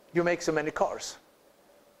you make so many cars.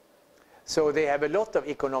 So they have a lot of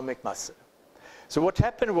economic muscle. So what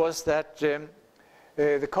happened was that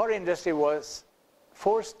the car industry was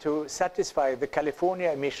forced to satisfy the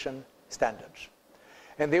California emission standards.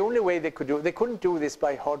 And the only way they couldn't do this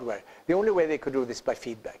by hardware. The only way they could do this by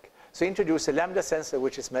feedback. So introduce a lambda sensor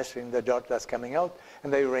which is measuring the dirt that's coming out,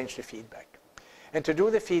 and they arrange the feedback. And to do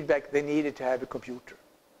the feedback, they needed to have a computer.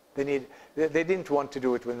 They didn't want to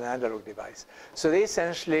do it with an analog device. So they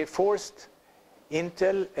essentially forced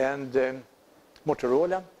Intel and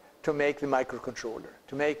Motorola to make the microcontroller,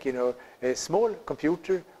 to make a small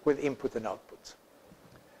computer with input and outputs.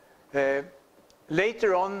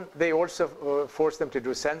 Later on, they also forced them to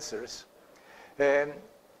do sensors.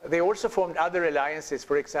 They also formed other alliances.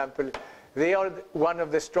 For example, they are one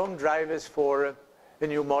of the strong drivers for a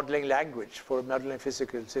new modeling language, for a modeling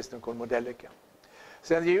physical system called Modelica.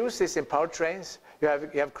 So then you use this in powertrains. You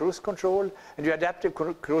have cruise control, and you adaptive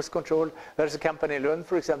cruise control. There's a company in Lund,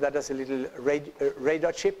 for example, that has a little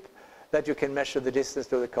radar chip that you can measure the distance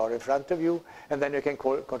to the car in front of you, and then you can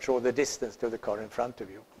control the distance to the car in front of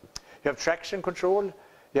you. You have traction control,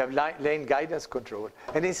 you have lane guidance control.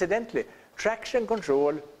 And incidentally, traction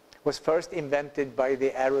control was first invented by the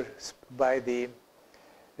aerospace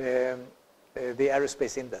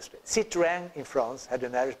industry. Citroën in France had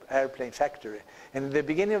an airplane factory. And in the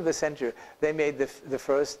beginning of the century, they made the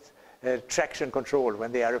first traction control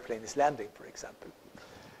when the airplane is landing, for example.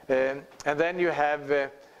 And then you have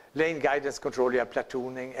lane guidance control, you have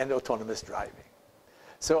platooning, and autonomous driving.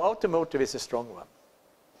 So automotive is a strong one.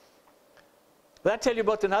 But I'll tell you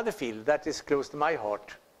about another field that is close to my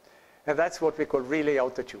heart, and that's what we call relay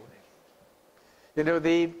auto-tuning.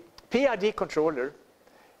 The PID controller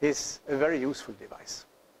is a very useful device.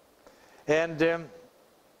 And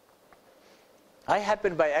I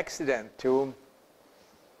happened by accident to...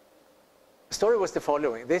 The story was the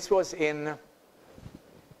following. This was in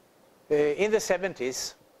the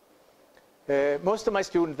 70s. Most of my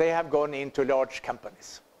students, they have gone into large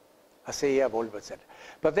companies. ASEA, Volvo, etc.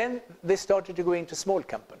 But then they started to go into small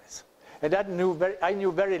companies. And I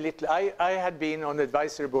knew very little. I had been on the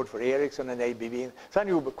advisory board for Ericsson and ABB, so I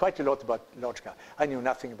knew quite a lot about large companies. I knew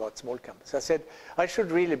nothing about small companies. I said, I should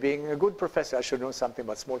really, being a good professor, I should know something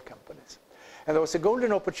about small companies. And there was a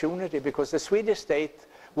golden opportunity because the Swedish state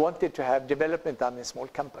wanted to have development done in small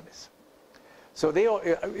companies. So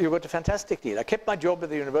you got a fantastic deal. I kept my job at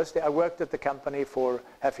the university. I worked at the company for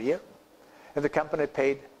half a year. And the company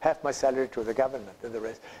paid half my salary to the government and the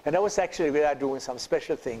rest. And I was actually there doing some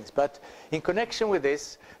special things. But in connection with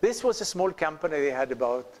this was a small company. They had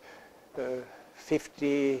about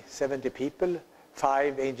 50, 70 people,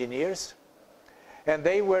 5 engineers. And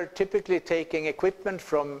they were typically taking equipment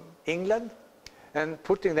from England and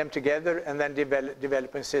putting them together and then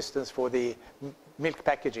developing systems for the milk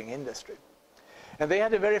packaging industry. And they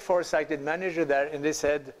had a very far-sighted manager there, and they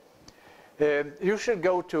said, you should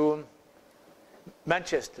go to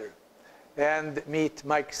Manchester and meet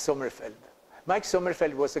Mike Sommerfeld. Mike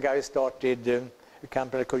Sommerfeld was the guy who started a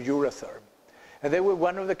company called Eurotherm. And they were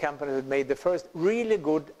one of the companies that made the first really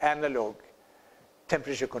good analog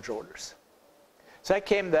temperature controllers. So I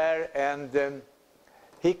came there, and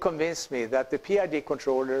he convinced me that the PID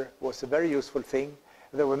controller was a very useful thing.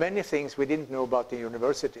 There were many things we didn't know about the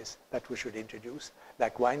universities that we should introduce,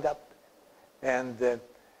 like wind-up and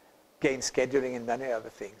gain scheduling and many other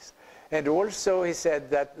things. And also he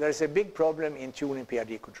said that there's a big problem in tuning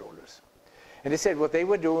PID controllers. And he said what they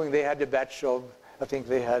were doing, they had a batch of, I think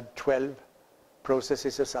they had 12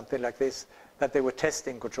 processes or something like this, that they were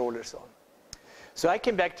testing controllers on. So I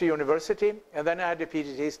came back to university, and then I had a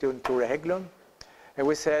PhD student, Tore Hägglund, and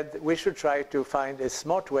we said we should try to find a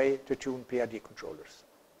smart way to tune PID controllers.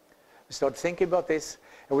 We started thinking about this,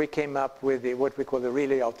 and we came up with what we call the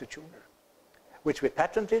relay auto-tuner, which we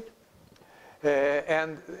patented.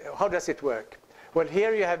 And how does it work? Well,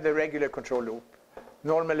 here you have the regular control loop.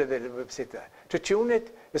 Normally they will sit there. To tune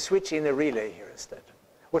it, you switch in a relay here instead.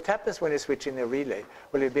 What happens when you switch in a relay?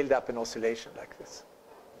 Well, you build up an oscillation like this.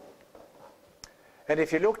 And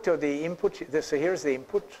if you look to the input, so here's the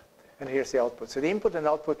input, and here's the output. So the input and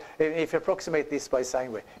output, if you approximate this by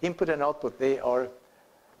sine wave, input and output, they are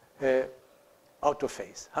out of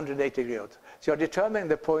phase, 180 degree out. So you're determining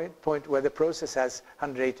the point where the process has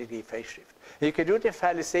 180 degree phase shift. And you can do it in a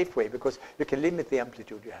fairly safe way because you can limit the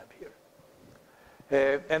amplitude you have here.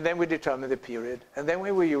 And then we determined the period. And then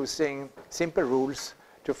we were using simple rules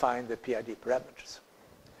to find the PID parameters.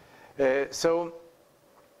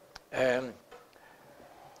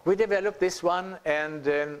 We developed this one, and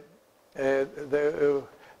the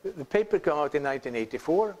paper came out in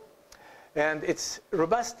 1984. And it's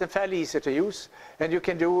robust and fairly easy to use. And you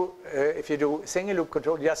can do, if you do single loop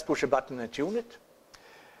control, just push a button and tune it.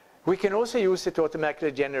 We can also use it to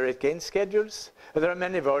automatically generate gain schedules. There are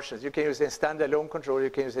many versions. You can use it in standalone control, you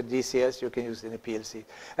can use it in DCS, you can use it in a PLC.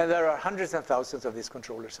 And there are hundreds and thousands of these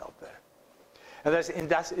controllers out there. And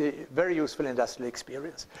there's very useful industrial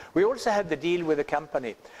experience. We also had the deal with the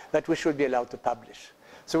company that we should be allowed to publish.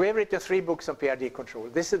 So we have written 3 books on PID control.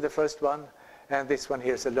 This is the first one. And this one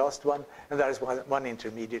here is the last one, and there is one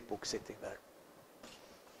intermediate book sitting there.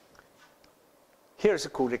 Here's a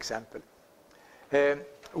cool example.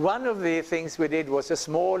 One of the things we did was a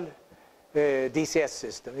small DCS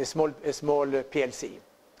system, a small PLC.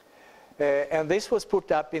 And this was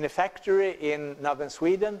put up in a factory in northern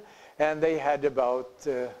Sweden, and they had about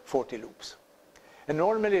 40 loops. And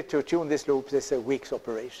normally to tune these loops is a week's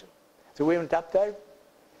operation. So we went up there,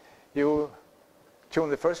 you tune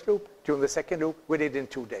the first loop, tune the second loop. We did it in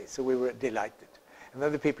 2 days, so we were delighted. And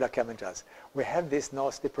then the people are coming to us. We have this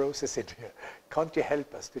nasty process in here. Can't you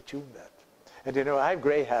help us to tune that? And you know, I have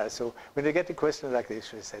gray hair, so when they get a question like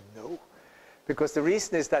this, we said no. Because the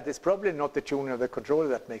reason is that it's probably not the tuning of the controller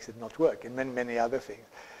that makes it not work, and many, many other things.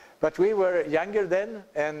 But we were younger then,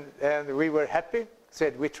 and we were happy,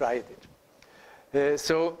 said we tried it.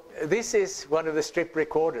 So this is one of the strip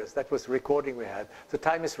recorders. That was the recording we had. The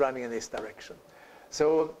time is running in this direction.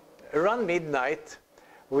 So around midnight,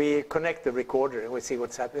 we connect the recorder and we see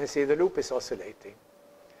what's happening. You see the loop is oscillating.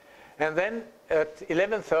 And then at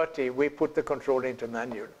 11:30, we put the controller into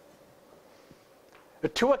manual.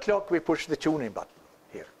 At 2 o'clock, we push the tuning button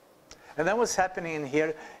here. And then what's happening in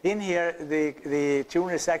here? In here, the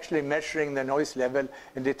tuner is actually measuring the noise level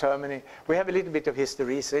and determining. We have a little bit of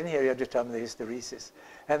hysteresis. In here, you determine the hysteresis.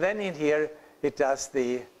 And then in here, it does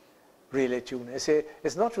the relay tuner. See,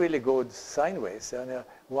 it's not really good sine waves.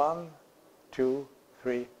 1, 2,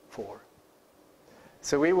 3, 4.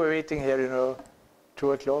 So we were waiting here, you know,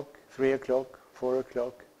 2 o'clock, 3 o'clock, 4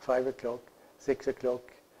 o'clock, 5 o'clock, 6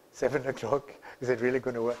 o'clock, 7 o'clock. Is it really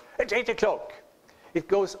going to work? At 8 o'clock, it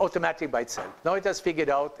goes automatic by itself. Now it has figured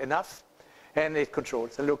out enough, and it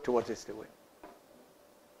controls. And look to what it's doing.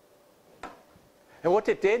 And what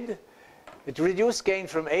it did, it reduced gain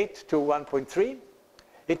from 8 to 1.3.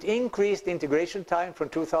 It increased integration time from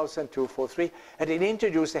 2000 to 4.3, and it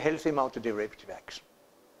introduced a healthy amount of derivative action.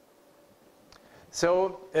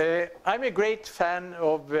 So I'm a great fan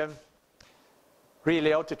of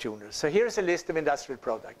relay autotuners. So here's a list of industrial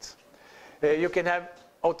products. You can have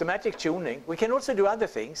automatic tuning. We can also do other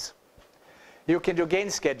things. You can do gain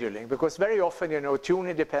scheduling, because very often, you know,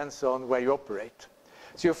 tuning depends on where you operate.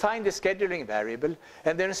 So you find the scheduling variable,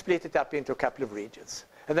 and then split it up into a couple of regions.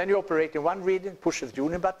 And then you operate in one region, push the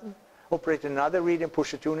tuning button, operate in another region,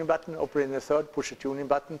 push the tuning button, operate in the third, push the tuning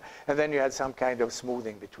button, and then you had some kind of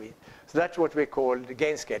smoothing between. So that's what we call the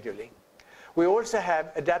gain scheduling. We also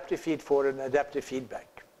have adaptive feed forward and adaptive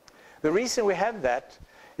feedback. The reason we have that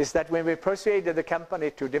is that when we persuaded the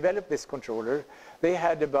company to develop this controller, they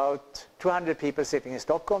had about 200 people sitting in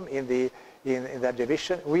Stockholm in that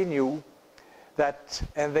division. We knew that,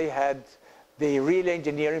 and they had the real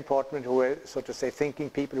engineering department, who were, so to say, thinking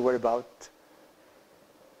people, who were about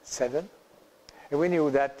 7. And we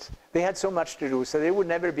knew that they had so much to do, so they would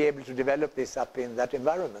never be able to develop this up in that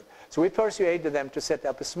environment. So we persuaded them to set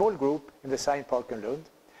up a small group in the Science Park in Lund.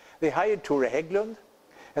 They hired Tore Hägglund,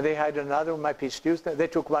 and they hired another of my PhD students. They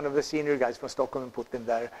took one of the senior guys from Stockholm and put them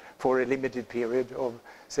there for a limited period of,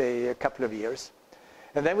 say, a couple of years.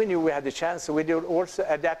 And then we knew we had the chance, so we did also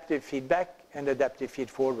adaptive feedback and adaptive feed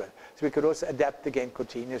forward. So we could also adapt the gain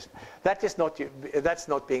continuously. That's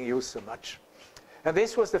not being used so much. And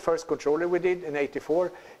this was the first controller we did in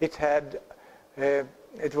 '84. It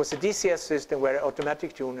was a DCS system where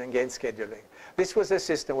automatic tuning and gain scheduling. This was a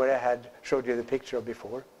system where I had showed you the picture of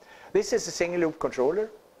before. This is a single loop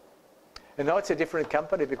controller. And now it's a different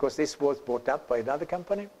company, because this was bought up by another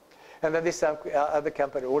company. And then this other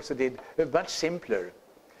company also did a much simpler.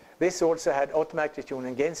 This also had automatic tuning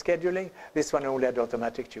and gain scheduling. This one only had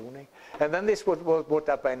automatic tuning. And then this was bought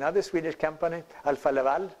up by another Swedish company, Alfa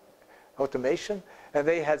Laval Automation, and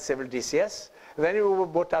they had several DCS. And then it was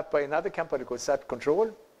bought up by another company called Sat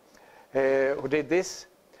Control, who did this.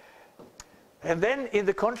 And then in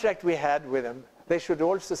the contract we had with them, they should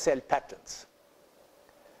also sell patents.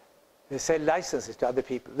 They sell licenses to other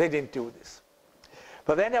people. They didn't do this.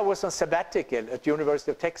 But then I was on sabbatical at the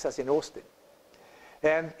University of Texas in Austin.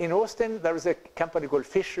 And in Austin, there was a company called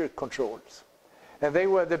Fisher Controls. And they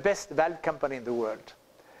were the best valve company in the world.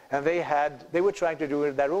 And they were trying to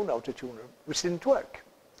do their own auto-tuner, which didn't work.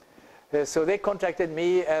 So they contacted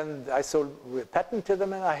me, and I sold a patent to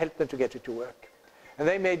them, and I helped them to get it to work. And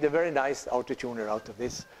they made a very nice auto-tuner out of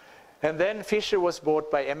this. And then Fisher was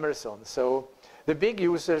bought by Emerson. So the big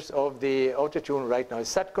users of the auto-tuner right now is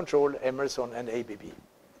SAT Control, Emerson, and ABB.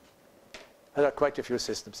 There are quite a few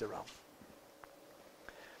systems around.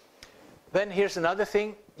 Then here's another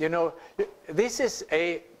thing. You know, this is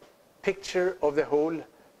a picture of the whole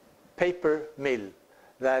paper mill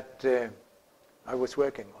that I was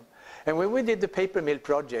working on. And when we did the paper mill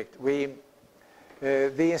project, the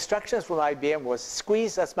instructions from IBM was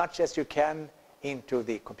squeeze as much as you can into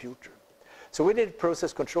the computer. So we did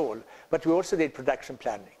process control, but we also did production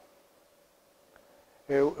planning.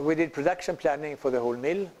 We did production planning for the whole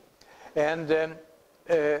mill. And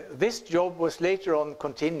this job was later on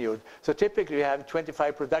continued. So typically you have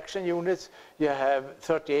 25 production units, you have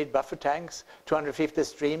 38 buffer tanks, 250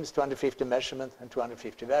 streams, 250 measurements, and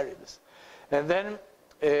 250 variables. And then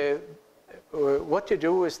what you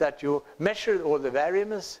do is that you measure all the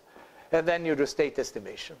variables, and then you do state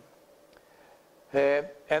estimation.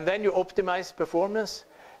 And then you optimize performance.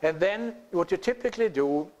 And then what you typically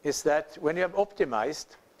do is that when you have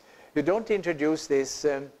optimized, you don't introduce this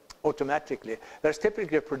automatically. There's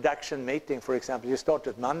typically a production meeting, for example. You start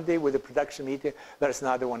at Monday with a production meeting. There's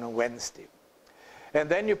another one on Wednesday. And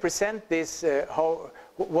then you present this,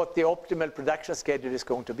 what the optimal production schedule is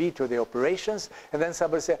going to be to the operations. And then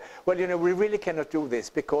somebody says, well, you know, we really cannot do this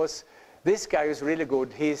because this guy is really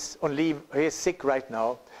good. He's on leave. He's sick right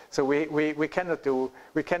now. So we cannot do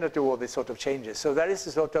all these sort of changes. So there is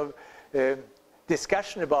a sort of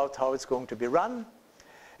discussion about how it's going to be run.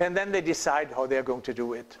 And then they decide how they're going to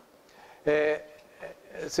do it.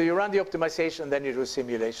 So you run the optimization, and then you do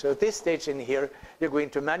simulation. So at this stage in here, you go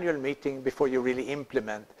into manual meeting before you really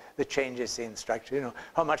implement the changes in structure. You know,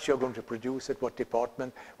 how much you're going to produce at what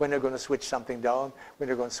department, when you're going to switch something down, when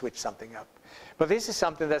you're going to switch something up. But this is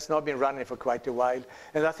something that's not been running for quite a while.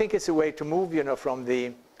 And I think it's a way to move, you know, from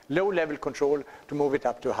the low-level control to move it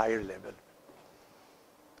up to a higher level.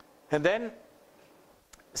 And then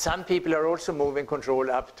some people are also moving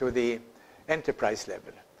control up to the enterprise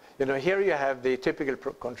level. You know, here you have the typical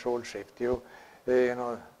control shift. You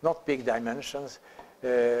know, not big dimensions,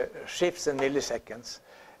 shifts in milliseconds.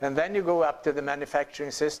 And then you go up to the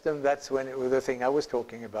manufacturing system. That's when the thing I was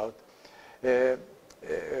talking about. And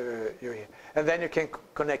then you can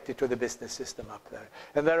connect it to the business system up there.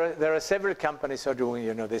 And there are several companies who are doing,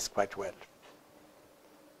 you know, this quite well.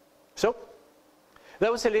 So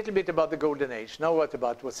that was a little bit about the golden age. Now what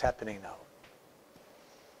about what's happening now?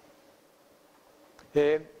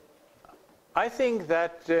 I think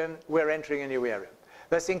that we're entering a new era.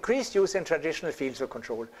 There's increased use in traditional fields of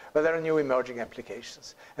control, but there are new emerging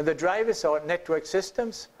applications. And the drivers are network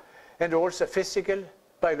systems and also physical,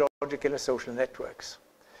 biological, and social networks.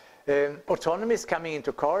 Autonomy is coming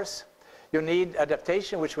into cars. You need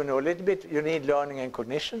adaptation, which we know a little bit. You need learning and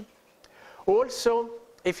cognition. Also,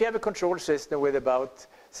 if you have a control system with about,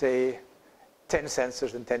 say, 10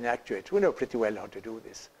 sensors and 10 actuators, we know pretty well how to do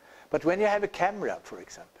this. But when you have a camera, for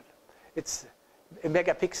example, it's a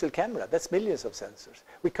megapixel camera. That's millions of sensors.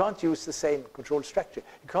 We can't use the same control structure.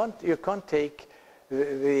 You can't take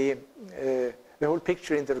the whole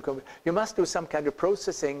picture into the computer. You must do some kind of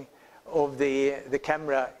processing of the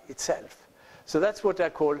camera itself. So that's what I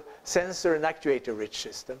call sensor and actuator-rich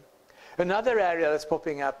system. Another area that's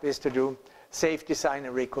popping up is to do safe design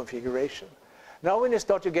and reconfiguration. Now when you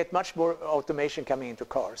start to get much more automation coming into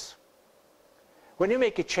cars, when you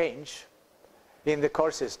make a change in the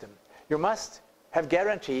car system, you must have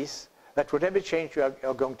guarantees that whatever change you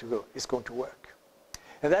are going to go is going to work.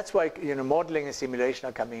 And that's why, you know, modeling and simulation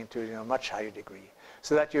are coming into, you know, much higher degree.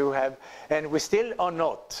 So that you have, and we still are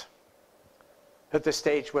not at the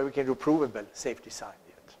stage where we can do provable safe design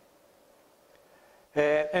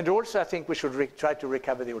yet. And also I think we should try to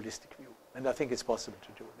recover the holistic view. And I think it's possible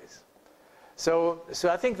to do this. So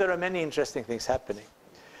I think there are many interesting things happening.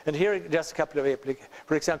 And here are just a couple of applications.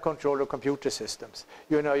 For example, control of computer systems.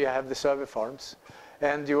 You know, you have the server farms,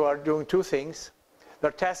 and you are doing two things. There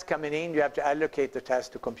are tasks coming in. You have to allocate the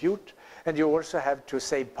task to compute, and you also have to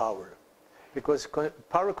save power, because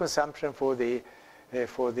power consumption for the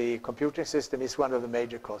computing system is one of the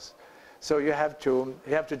major costs. So you have to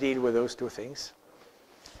deal with those two things.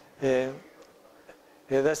 There's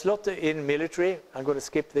a lot in military. I'm going to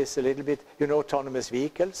skip this a little bit. You know, autonomous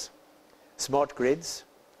vehicles, smart grids,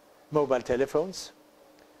 mobile telephones.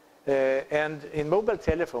 And in mobile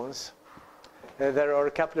telephones, there are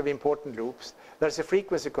a couple of important loops. There's a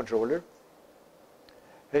frequency controller.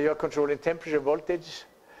 You're controlling temperature, voltage.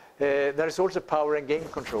 There's also power and gain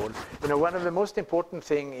control. You know, one of the most important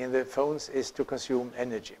things in the phones is to consume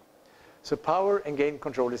energy. So power and gain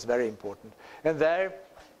control is very important. And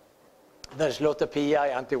there's a lot of PI,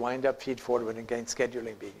 anti-wind-up, feed-forward, and gain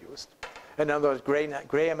scheduling being used. And in other words,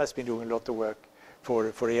 Graham has been doing a lot of work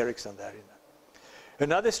for Ericsson there.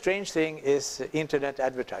 Another strange thing is internet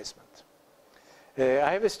advertisement.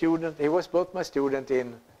 I have a student, he was both my student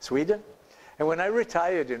in Sweden, and when I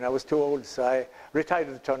retired, I was too old, so I retired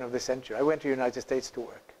at the turn of the century. I went to the United States to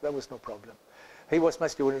work. That was no problem. He was my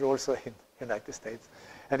student also in the United States.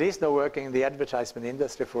 And he's now working in the advertisement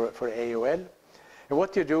industry for AOL. And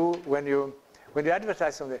what you do when you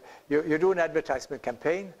advertise on you do an advertisement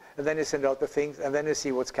campaign, and then you send out the things, and then you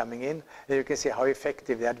see what's coming in, and you can see how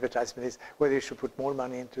effective the advertisement is, whether you should put more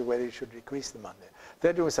money into, whether you should decrease the money.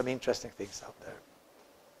 They're doing some interesting things out there.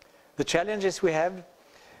 The challenges we have,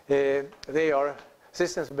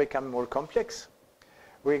 systems become more complex.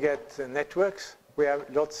 We get networks. We have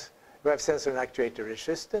sensor and actuator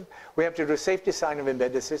resistant. We have to do safe design of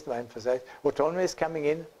embedded system. I emphasize autonomy is coming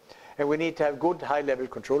in, and we need to have good high-level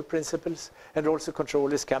control principles, and also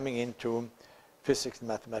control is coming into physics and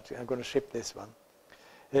mathematics. I'm going to ship this one.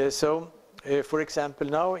 For example,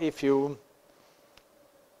 now if you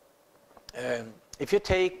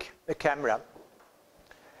take a camera,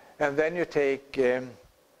 and then you take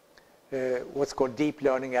what's called deep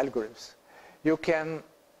learning algorithms, you can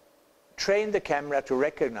train the camera to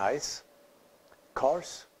recognize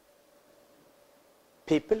cars,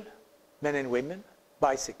 people, men and women,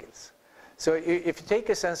 bicycles. So if you take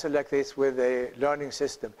a sensor like this with a learning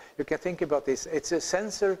system, you can think about this. It's a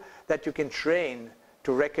sensor that you can train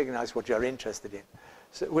to recognize what you're interested in.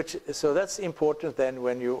 So that's important then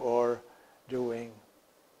when you are doing,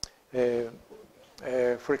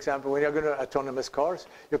 for example, when you're going to autonomous cars,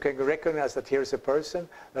 you can recognize that here's a person,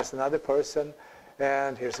 that's another person,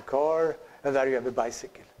 and here's a car, and there you have a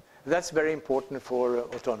bicycle. That's very important for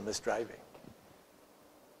autonomous driving.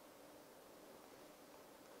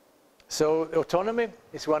 So autonomy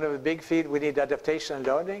is one of the big fields. We need adaptation and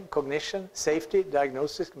learning, cognition, safety,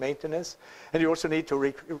 diagnosis, maintenance, and you also need to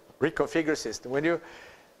reconfigure system. When you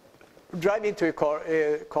drive into a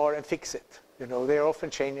car and fix it, they're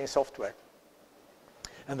often changing software,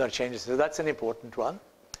 and there are changes. So that's an important one.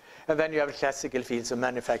 And then you have classical fields of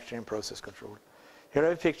manufacturing and process control. Here I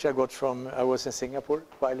have a picture I got from, I was in Singapore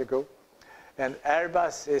a while ago, and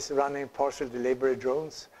Airbus is running partial delivery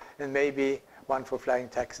drones, and maybe one for flying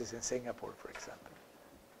taxis in Singapore, for example.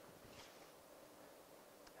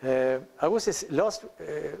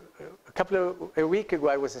 A week ago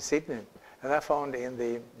I was in Sydney, and I found in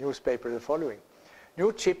the newspaper the following.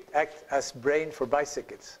 New chip acts as brain for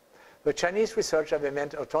bicycles. The Chinese researchers have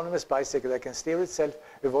invented autonomous bicycle that can steer itself,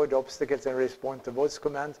 avoid obstacles, and respond to voice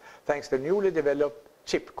commands thanks to a newly developed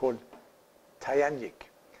chip called Tianjin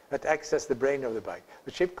that acts as the brain of the bike.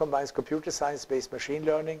 The chip combines computer science-based machine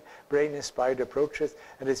learning, brain-inspired approaches,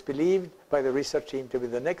 and is believed by the research team to be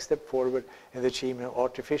the next step forward in the achievement of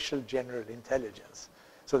artificial general intelligence.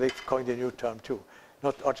 So they've coined a new term too.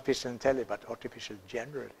 Not artificial intelligence, but artificial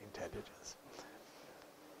general intelligence.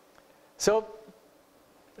 So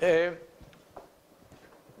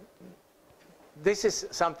this is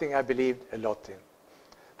something I believed a lot in,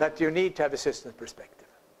 that you need to have a system perspective.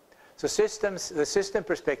 So the system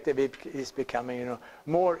perspective is becoming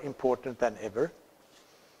more important than ever.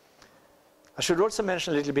 I should also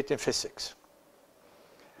mention a little bit in physics.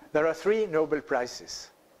 There are 3 Nobel Prizes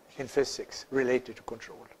in physics related to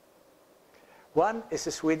control. One is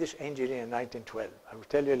a Swedish engineer in 1912. I will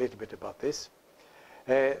tell you a little bit about this.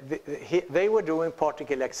 They were doing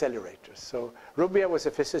particle accelerators. So Rubia was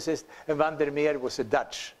a physicist, and Van der Meer was a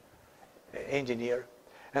Dutch engineer.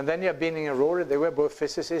 And then you have Binning and Rohrer, they were both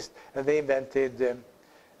physicists, and they invented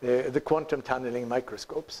the quantum tunneling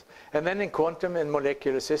microscopes. And then in quantum and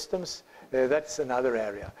molecular systems, that's another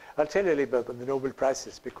area. I'll tell you a little bit about the Nobel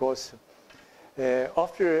Prizes, because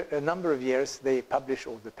after a number of years, they publish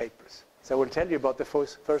all the papers. So I will tell you about the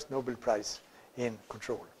first Nobel Prize in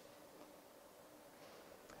control.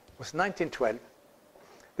 It was 1912.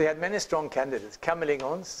 They had many strong candidates: Camille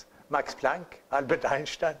Ons, Max Planck, Albert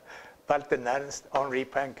Einstein, Walter Nernst, Henri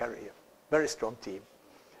Poincaré. Very strong team.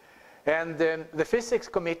 And the physics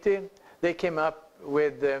committee, they came up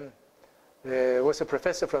with, was a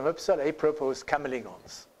professor from Uppsala, he proposed Camille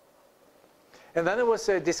Ons. And then there was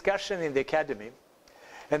a discussion in the academy.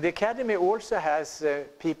 And the academy also has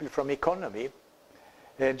people from economy,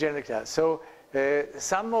 general class. So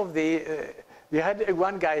some of the You had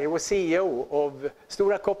one guy who was CEO of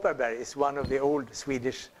Stora Kopparberg, is one of the old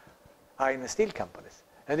Swedish iron and steel companies.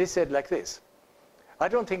 And he said like this: I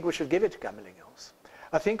don't think we should give it to Gammelinghaus.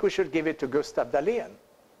 I think we should give it to Gustav Dahlén,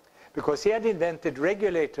 because he had invented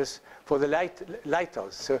regulators for the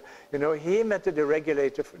lighthouse. So, you know, he invented a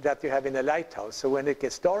regulator that you have in a lighthouse. So when it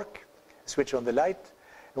gets dark, switch on the light,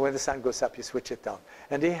 and when the sun goes up, you switch it down.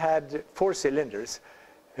 And he had 4 cylinders.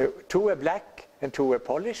 2 were black and 2 were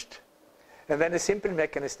polished. And then a simple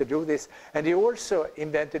mechanism to do this. And he also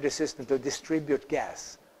invented a system to distribute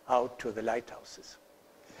gas out to the lighthouses.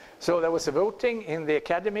 So there was a voting in the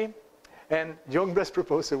academy, and Ljungberg's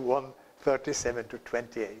proposal won 37 to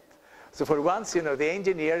 28. So for once, you know, the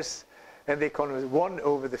engineers and the economists won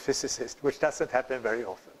over the physicists, which doesn't happen very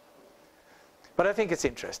often. But I think it's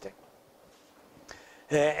interesting.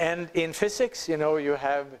 And in physics, you know, you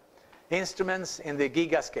have instruments in the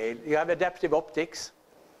gigascale. You have adaptive optics,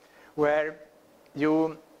 where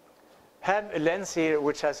you have a lens here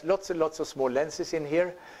which has lots and lots of small lenses in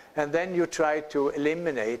here, and then you try to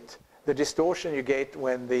eliminate the distortion you get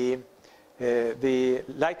when the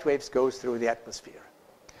light waves goes through the atmosphere.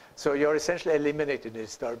 So you're essentially eliminating the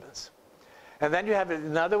disturbance. And then you have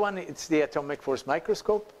another one, it's the atomic force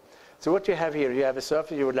microscope. So what you have here, you have a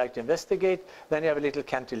surface you would like to investigate, then you have a little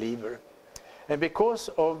cantilever. And because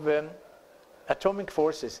of atomic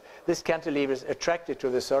forces, this cantilever is attracted to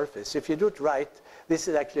the surface. If you do it right, this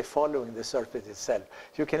is actually following the surface itself.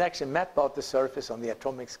 You can actually map out the surface on the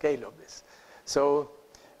atomic scale of this. So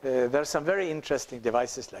there are some very interesting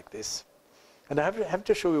devices like this. And I have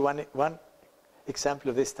to show you one example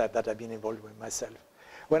of this type that I've been involved with myself.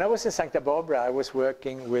 When I was in Santa Barbara, I was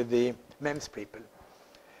working with the MEMS people.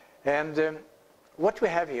 And what we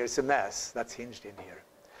have here is a mass that's hinged in here.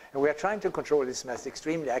 And we are trying to control this mass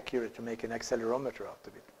extremely accurate to make an accelerometer out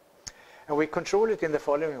of it. And we control it in the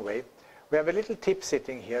following way. We have a little tip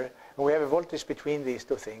sitting here, and we have a voltage between these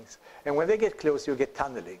 2 things. And when they get close, you get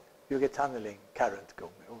tunneling. You get tunneling current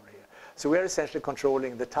going over here. So we are essentially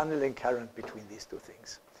controlling the tunneling current between these 2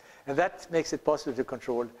 things. And that makes it possible to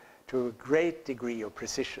control to a great degree of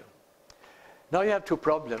precision. Now you have 2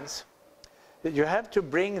 problems. You have to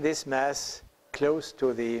bring this mass close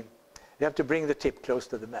to the, you have to bring the tip close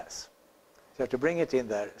to the mass. So you have to bring it in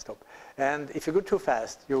there, stop. And if you go too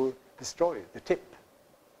fast, you destroy the tip.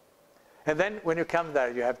 And then when you come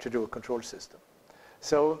there, you have to do a control system.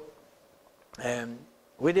 So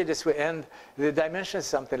we did this, and the dimension is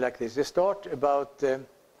something like this. You start about,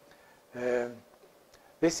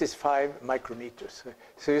 this is 5 micrometers.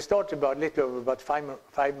 So you start about a little over about 5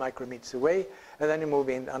 micrometers away, and then you move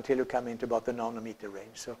in until you come into about the nanometer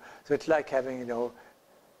range. So it's like having, you know,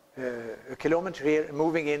 a kilometer here,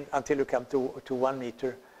 moving in until you come to 1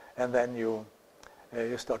 meter, and then you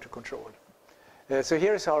start to control. So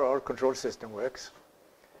here's how our control system works.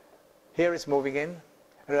 Here it's moving in,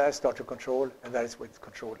 and I start to control, and that is what it's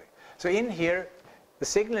controlling. So in here, the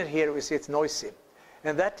signal here, we see it's noisy.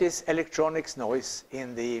 And that is electronics noise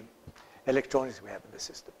in the electronics we have in the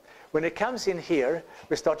system. When it comes in here,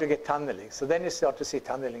 we start to get tunneling. So then you start to see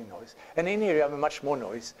tunneling noise. And in here you have much more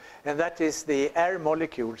noise. And that is the air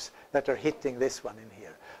molecules that are hitting this one in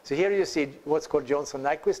here. So here you see what's called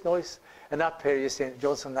Johnson-Nyquist noise. And up here you see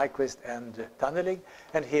Johnson-Nyquist and tunneling.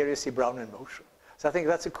 And here you see Brown-in motion. So I think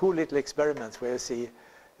that's a cool little experiment where you see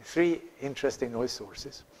 3 interesting noise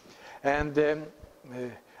sources. And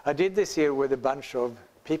I did this here with a bunch of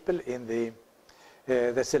people in the,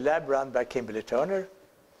 there's a lab run by Kimberly Turner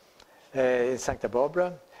in Santa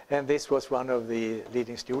Barbara, and this was one of the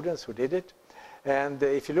leading students who did it. And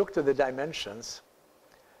if you look to the dimensions,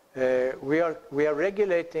 we are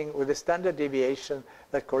regulating with a standard deviation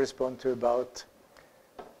that corresponds to about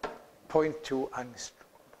 0.2 angstrom.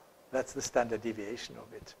 That's the standard deviation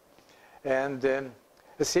of it. And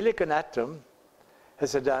a silicon atom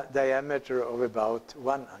has a diameter of about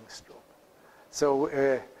 1 angstrom.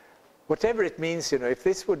 So whatever it means, you know, if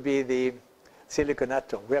this would be the silicon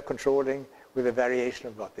atom, we are controlling with a variation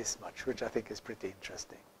of about this much, which I think is pretty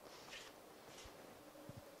interesting.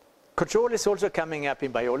 Control is also coming up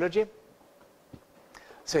in biology.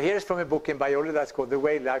 So here's from a book in biology that's called The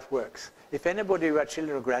Way Life Works. If anybody who has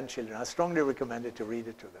children or grandchildren, I strongly recommend it to read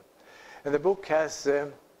it to them. And the book has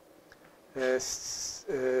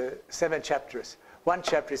 7 chapters. 1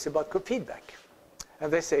 chapter is about feedback.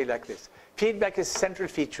 And they say like this: feedback is a central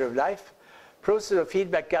feature of life. Process of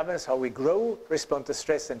feedback governs how we grow, respond to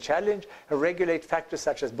stress and challenge, and regulate factors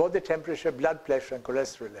such as body temperature, blood pressure, and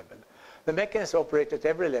cholesterol level. The mechanisms operate at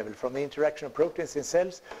every level, from the interaction of proteins in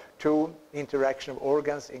cells to interaction of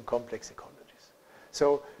organs in complex ecologies.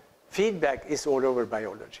 So feedback is all over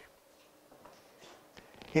biology.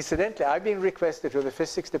 Incidentally, I've been requested to the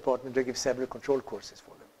physics department to give several control courses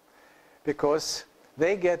for them, because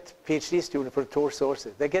they get PhD students from two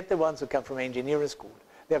sources. They get the ones who come from engineering school.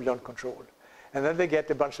 They have learned control. And then they get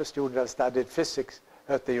a bunch of students who have studied physics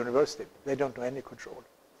at the university. They don't know any control.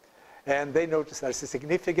 And they notice there's a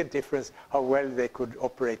significant difference how well they could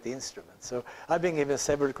operate the instrument. So I've been given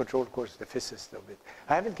several control courses to physicists of it.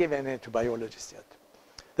 I haven't given any to biologists yet.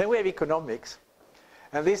 Then we have economics.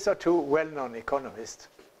 And these are two well-known economists.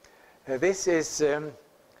 This is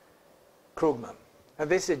Krugman. And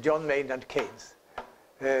this is John Maynard Keynes.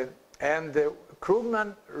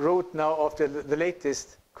 Krugman wrote now after the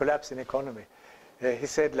latest collapse in economy. He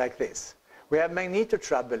said like this: "We have magneto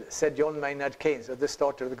trouble," said John Maynard Keynes at the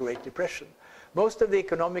start of the Great Depression. "Most of the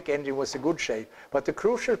economic engine was in good shape, but the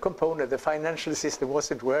crucial component, the financial system,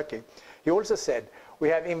 wasn't working." He also said, "We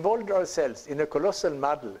have involved ourselves in a colossal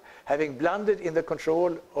muddle, having blundered in the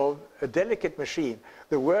control of a delicate machine,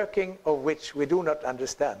 the working of which we do not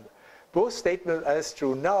understand." Both statements are as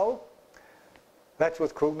true now, that's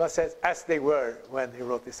what Krugman says, as they were when he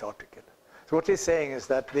wrote this article. So what he's saying is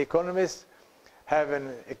that the economists have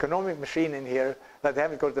an economic machine in here that they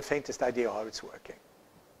haven't got the faintest idea how it's working.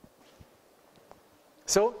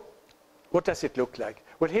 So what does it look like?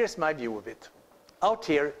 Well, here's my view of it. Out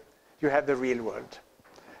here, you have the real world.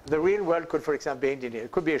 The real world could, for example, be engineered.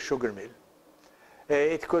 It could be a sugar mill.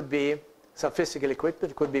 It could be some physical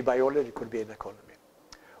equipment. It could be biology. It could be an economy.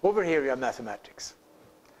 Over here, you have mathematics.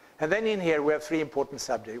 And then in here, we have three important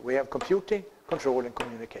subjects. We have computing, control, and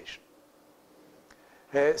communication.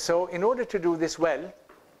 So in order to do this well,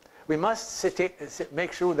 we must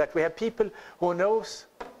make sure that we have people who knows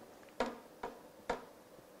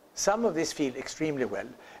some of this field extremely well,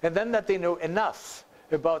 and then that they know enough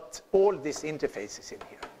about all these interfaces in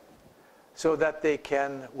here so that they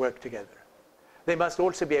can work together. They must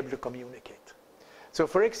also be able to communicate. So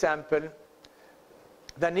for example,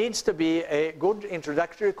 there needs to be a good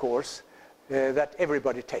introductory course that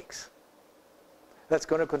everybody takes. That's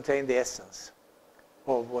going to contain the essence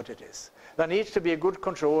of what it is. There needs to be a good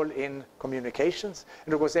control in communications,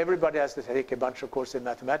 and of course everybody has to take a bunch of courses in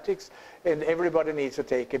mathematics, and everybody needs to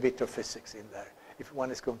take a bit of physics in there if one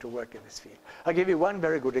is going to work in this field. I'll give you one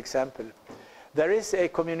very good example. There is a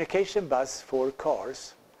communication bus for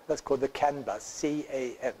cars that's called the CAN bus,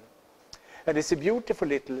 C-A-N. And it's a beautiful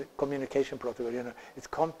little communication protocol. You know, it's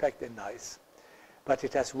compact and nice. But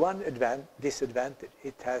it has one disadvantage.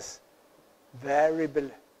 It has variable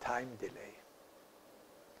time delay.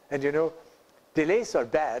 And you know, delays are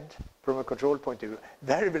bad from a control point of view.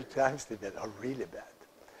 Variable times delay are really bad.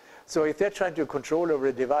 So if they're trying to control over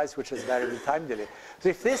a device which has variable time delay, so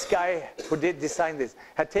if this guy who did design this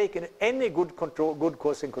had taken any good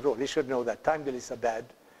course in control, he should know that time delays are bad,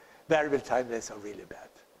 variable time delays are really bad.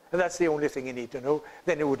 And that's the only thing you need to know.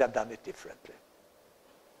 Then he would have done it differently.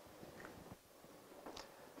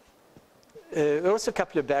 There are also a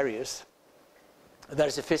couple of barriers.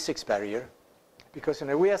 There's a physics barrier. Because you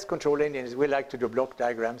know, we as control engineers, we like to do block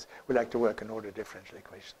diagrams. We like to work on ordered differential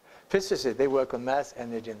equations. Physicists, they work on mass,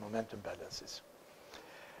 energy, and momentum balances.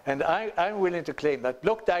 And I'm willing to claim that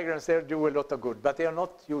block diagrams, they do a lot of good, but they are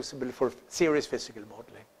not usable for serious physical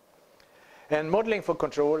modeling. And modeling for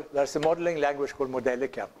control, there's a modeling language called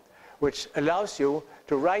Modelica, which allows you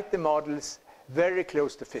to write the models very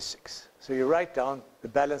close to physics. So you write down the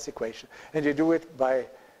balance equation, and you do it by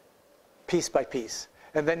piece,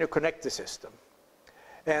 and then you connect the system.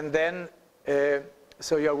 And then,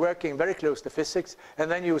 so you're working very close to physics,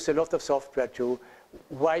 and then use a lot of software to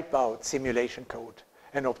wipe out simulation code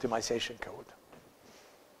and optimization code.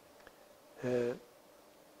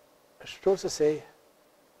 I should also say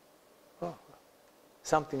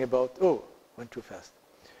something about, went too fast,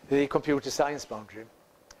 the computer science boundary.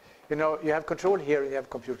 You know, you have control here, you have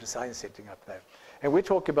computer science sitting up there. And we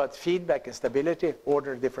talk about feedback and stability,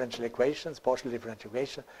 ordered differential equations, partial differential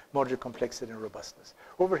equation, modular complexity and robustness.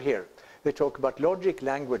 Over here, they talk about logic,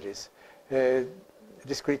 languages,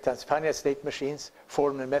 discrete times, finite state machines,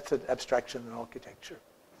 form and method, abstraction and architecture.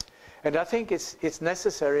 And I think it's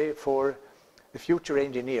necessary for the future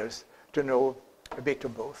engineers to know a bit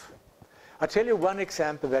of both. I'll tell you one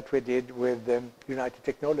example that we did with United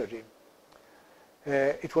Technology.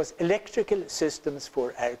 It was electrical systems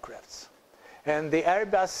for aircrafts. And the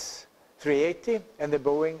Airbus 380 and the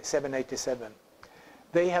Boeing 787,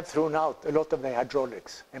 they have thrown out a lot of the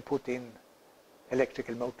hydraulics and put in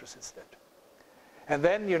electrical motors instead. And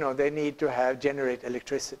then, you know, they need to generate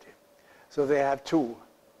electricity. So they have 2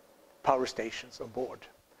 power stations on board.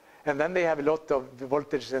 And then they have a lot of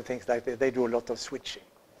voltages and things like that. They do a lot of switching.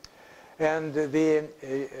 And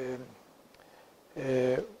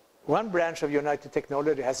one branch of United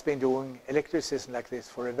Technology has been doing electric systems like this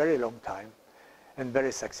for a very long time and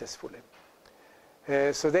very successfully.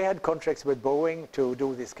 So they had contracts with Boeing to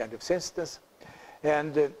do this kind of systems.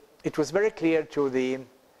 And it was very clear to the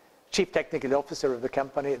chief technical officer of the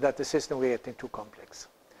company that the system was getting too complex.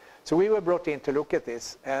 So we were brought in to look at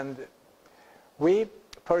this, and we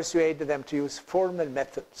persuaded them to use formal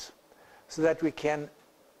methods so that we can.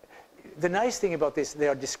 The nice thing about this, they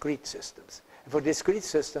are discrete systems. For discrete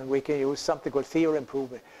systems, we can use something called theory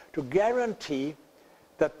improvement to guarantee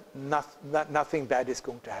that nothing bad is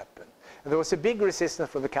going to happen. And there was a big resistance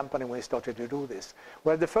from the company when we started to do this.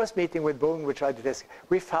 Well, the first meeting with Boeing, we tried to test,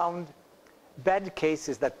 we found bad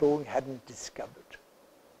cases that Boeing hadn't discovered.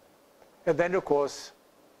 And then, of course,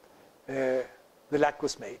 the lack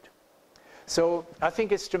was made. So I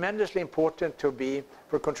think it's tremendously important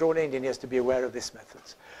for control engineers to be aware of these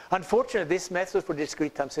methods. Unfortunately, these methods for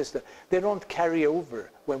discrete time systems, they don't carry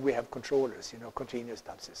over when we have controllers, continuous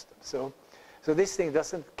time systems. So this thing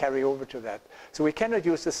doesn't carry over to that. So we cannot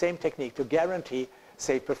use the same technique to guarantee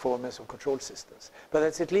safe performance of control systems. But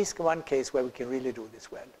that's at least one case where we can really do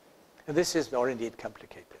this well. And this is indeed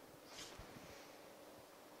complicated.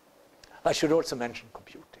 I should also mention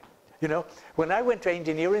computing. When I went to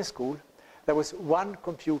engineering school, there was one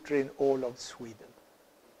computer in all of Sweden.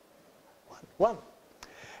 One.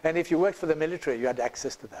 And if you worked for the military, you had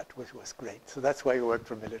access to that, which was great. So that's why you worked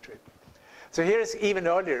for military. So here's even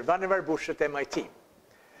earlier, Vannevar Bush at MIT.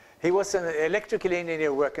 He was an electrical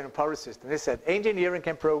engineer working on power systems. He said, engineering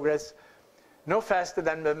can progress no faster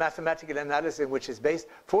than the mathematical analysis which is based.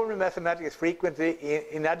 Formal mathematics is frequently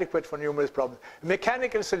inadequate for numerous problems. A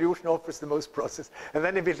mechanical solution offers the most process. And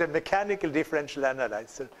then he built a mechanical differential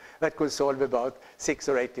analyzer that could solve about 6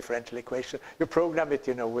 or 8 differential equations. You program it,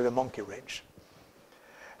 with a monkey wrench.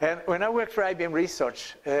 And when I worked for IBM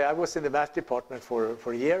Research, I was in the math department for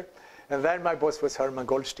a year. And then my boss was Herman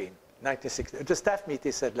Goldstein, 1960. At the staff meeting,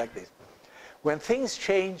 he said like this: when things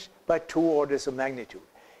change by 2 orders of magnitude,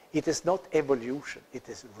 it is not evolution, it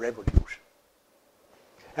is revolution.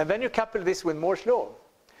 And then you couple this with Moore's law,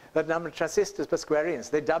 that number of transistors per square inch,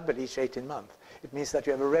 they double each 18 months. It means that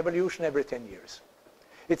you have a revolution every 10 years.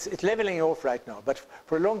 It's leveling off right now, but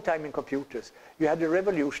for a long time in computers, you had a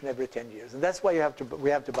revolution every 10 years. And that's why we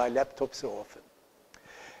have to buy laptops so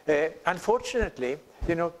often. Unfortunately,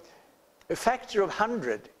 a factor of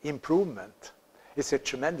 100 improvement is a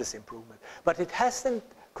tremendous improvement, but it hasn't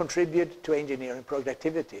contributed to engineering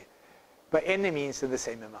productivity by any means in the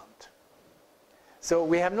same amount. So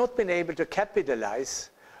we have not been able to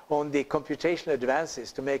capitalize on the computational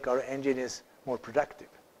advances to make our engineers more productive.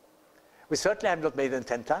 We certainly have not made them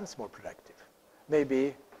 10 times more productive,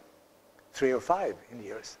 maybe 3 or 5 in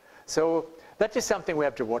years. So that is something we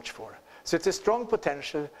have to watch for. So it's a strong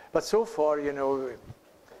potential, but so far,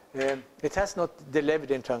 it has not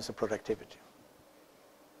delivered in terms of productivity.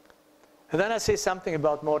 And then I say something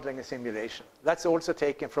about modeling and simulation. That's also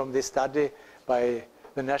taken from this study by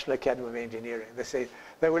the National Academy of Engineering. They say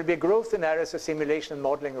there will be growth in areas of simulation and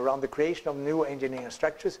modeling around the creation of new engineering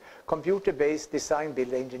structures. Computer-based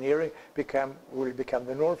design-build engineering will become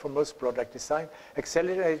the norm for most product design.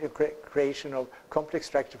 Accelerated creation of complex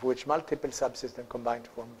structure for which multiple subsystems combine to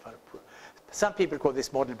form. Some people call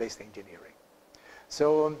this model-based engineering.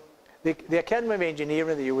 So the Academy of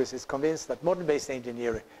Engineering in the US is convinced that model-based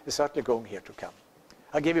engineering is certainly going here to come.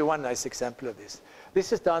 I'll give you one nice example of this.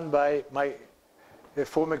 This is done by my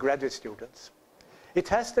former graduate students. It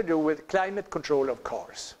has to do with climate control of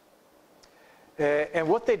cars. And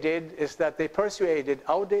what they did is that they persuaded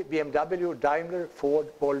Audi, BMW, Daimler, Ford,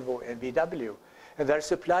 Volvo, and VW. And they're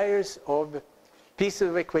suppliers of pieces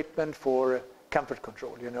of equipment for comfort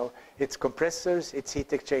control. It's compressors, it's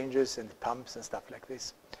heat exchangers, and pumps and stuff like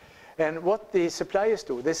this. And what the suppliers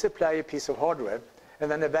do, they supply a piece of hardware, and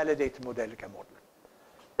then they validate the Modelica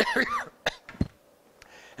model.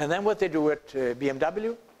 And then what they do at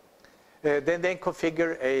BMW, then they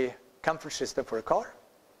configure a comfort system for a car.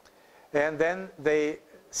 And then they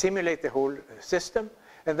simulate the whole system.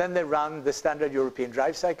 And then they run the standard European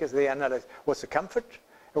drive cycles. They analyze what's the comfort,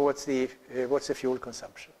 and what's the fuel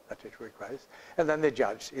consumption that it requires. And then they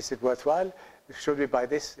judge, is it worthwhile? Should we buy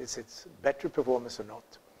this? Is it better performance or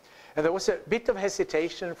not? And there was a bit of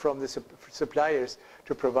hesitation from the suppliers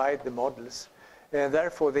to provide the models. And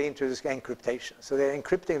therefore, they introduced encryptation. So they're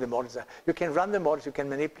encrypting the models. You can run the models, you can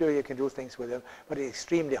manipulate, you can do things with them, but it's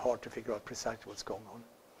extremely hard to figure out precisely what's going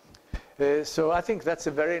on. So I think that's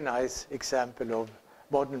a very nice example of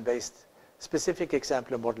model-based, specific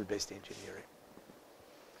example of model-based engineering.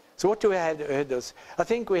 So what do we have ahead of us? I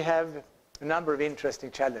think we have a number of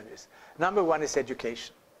interesting challenges. Number one is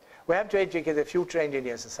education. We have to educate the future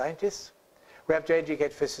engineers and scientists. We have to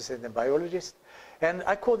educate physicists and biologists. And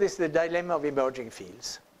I call this the dilemma of emerging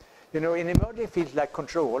fields. You know, in emerging fields like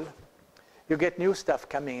control, you get new stuff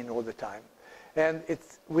coming in all the time. And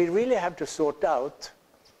we really have to sort out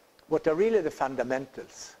what are really the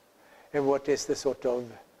fundamentals and what is the sort of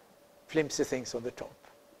flimsy things on the top.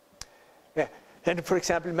 Yeah. And for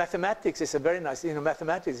example, mathematics is a very nice,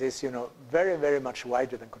 mathematics is, very, very much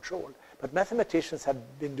wider than control. But mathematicians have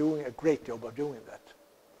been doing a great job of doing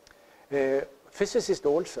that. Physicists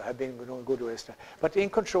also have been doing good ways. But in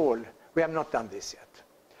control, we have not done this yet.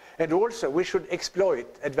 And also, we should exploit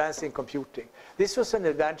advancing computing. This was an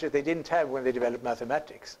advantage they didn't have when they developed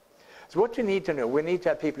mathematics. So what we need to know, we need to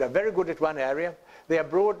have people who are very good at one area, they have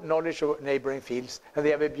broad knowledge of neighboring fields, and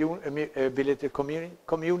they have ability to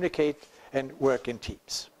communicate and work in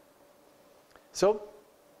teams. So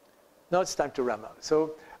now it's time to wrap up.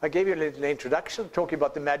 So I gave you a little introduction talking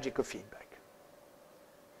about the magic of feedback.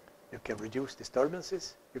 You can reduce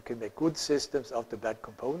disturbances. You can make good systems out of bad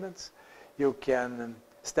components. You can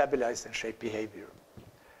stabilize and shape behavior.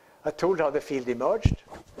 I told how the field emerged.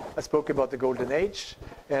 I spoke about the golden age.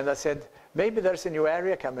 And I said, maybe there's a new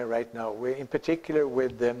area coming right now, in particular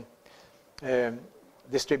with the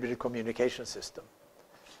distributed communication system.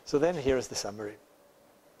 So then here's the summary.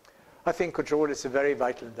 I think control is a very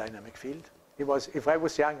vital and dynamic field. If I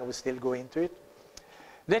was young, I would still go into it.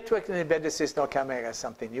 Network and embedded systems are coming as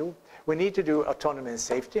something new. We need to do autonomy and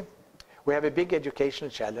safety. We have a big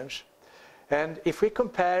educational challenge. And if we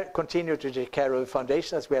continue to take care of the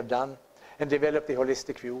foundation as we have done and develop the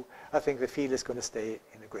holistic view, I think the field is going to stay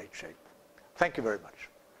in a great shape. Thank you very much.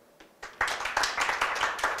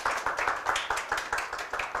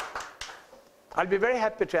 I'll be very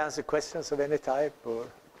happy to answer questions of any type. Or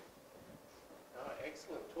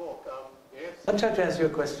Excellent talk. Yes. I'll try to answer your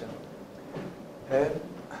question.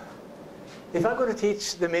 If I'm going to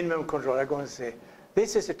teach the minimum control, I'm going to say,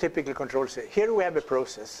 this is a typical control. Here we have a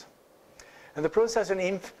process. And the process has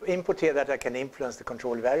an input here that I can influence the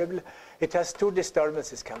control variable. It has two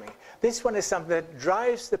disturbances coming. This one is something that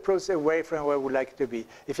drives the process away from where we would like it to be.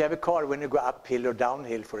 If you have a car, when you go uphill or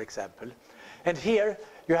downhill, for example. And here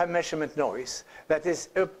you have measurement noise that is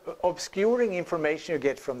obscuring information you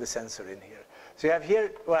get from the sensor in here. So you have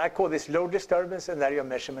here what I call this load disturbance, and there you have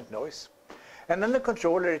measurement noise. And then the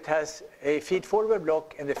controller, it has a feed-forward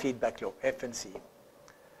block and a feedback block, F and C.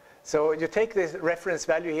 So you take this reference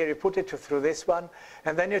value here, you put it through this one,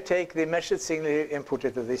 and then you take the measured signal and put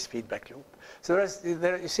it to this feedback loop. So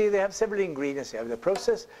you see they have several ingredients. You have the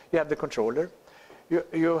process, you have the controller,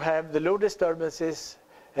 you have the load disturbances,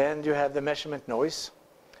 and you have the measurement noise.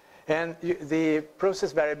 And the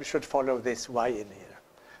process variable should follow this Y in here.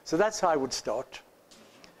 So that's how I would start.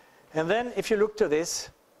 And then if you look to this,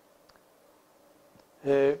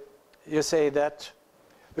 you say that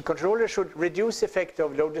the controller should reduce effect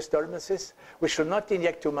of load disturbances. We should not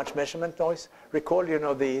inject too much measurement noise. Recall,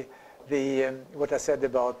 what I said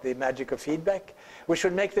about the magic of feedback. We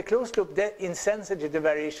should make the closed loop insensitive to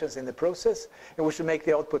variations in the process, and we should make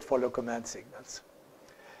the output follow command signals.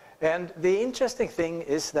 And the interesting thing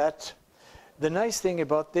is that the nice thing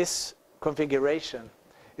about this configuration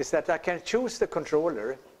is that I can choose the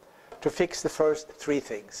controller to fix the first three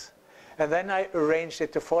things. And then I arrange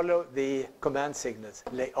it to follow the command signals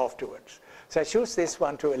afterwards. So I choose this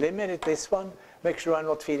one to eliminate this one, make sure I'm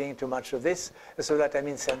not feeding too much of this, so that I'm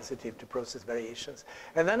insensitive to process variations.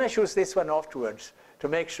 And then I choose this one afterwards to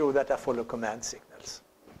make sure that I follow command signals.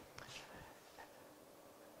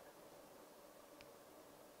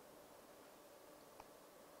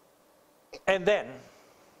 And then,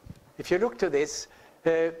 if you look to this,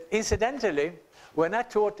 incidentally, when I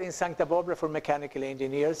taught in Santa Barbara for mechanical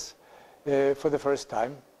engineers, for the first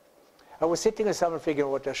time, I was sitting in summer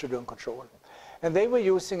figuring what I should do in control. And they were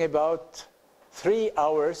using about 3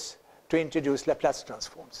 hours to introduce Laplace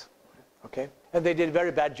transforms. Okay? And they did a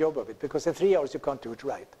very bad job of it, because in 3 hours you can't do it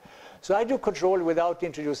right. So I do control without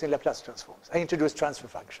introducing Laplace transforms. I introduce transfer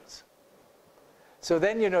functions. So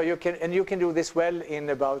then, you can do this well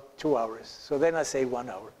in about 2 hours. So then I say 1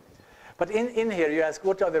 hour. But in here you ask,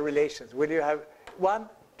 what are the relations? Will you have 1,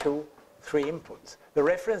 2, 3 inputs? The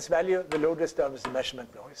reference value, the load disturbance, the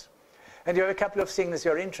measurement noise. And you have a couple of signals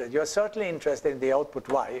you're interested in. You're certainly interested in the output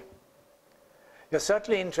Y. You're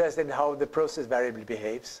certainly interested in how the process variable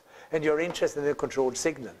behaves. And you're interested in the control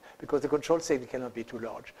signal, because the control signal cannot be too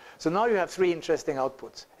large. So now you have 3 interesting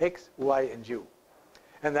outputs, X, Y, and U.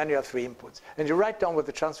 And then you have 3 inputs. And you write down what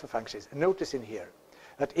the transfer function is. And notice in here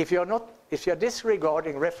that if you're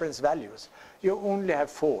disregarding reference values, you only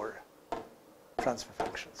have 4 transfer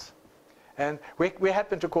functions. And we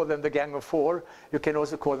happen to call them the gang of four. You can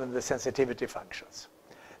also call them the sensitivity functions.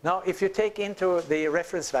 Now, if you take into the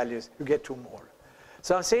reference values, you get 2 more.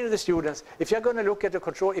 So I'm saying to the students, if you're going to look at a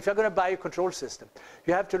control, if you're going to buy a control system,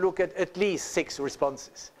 you have to look at least 6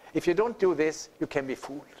 responses. If you don't do this, you can be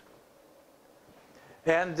fooled.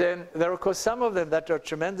 And there are, of course, some of them that are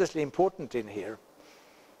tremendously important in here.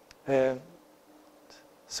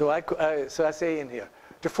 So I say in here,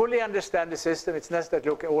 to fully understand the system, it's necessary to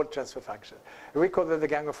look at all transfer functions. We call them the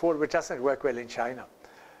gang of four, which doesn't work well in China.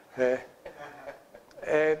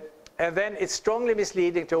 And then it's strongly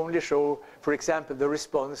misleading to only show, for example, the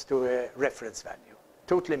response to a reference value.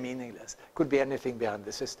 Totally meaningless. Could be anything behind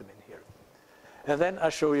the system in here. And then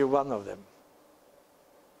I'll show you one of them.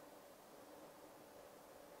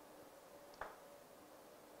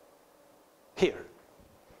 Here.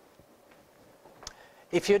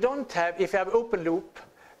 If you have open loop,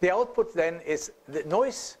 the output then is the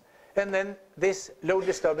noise, and then this low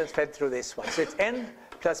disturbance fed through this one. So it's N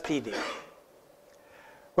plus PD.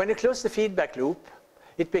 When you close the feedback loop,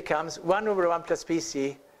 it becomes 1 over 1 plus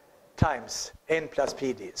PC times N plus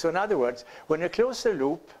PD. So in other words, when you close the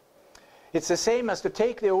loop, it's the same as to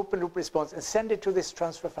take the open loop response and send it to this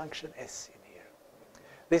transfer function S in here.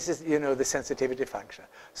 This is, the sensitivity function.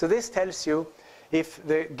 So this tells you if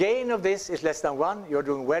the gain of this is less than 1, you're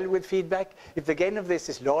doing well with feedback. If the gain of this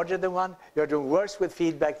is larger than 1, you're doing worse with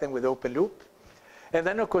feedback than with open loop. And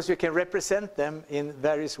then, of course, you can represent them in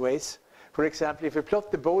various ways. For example, if you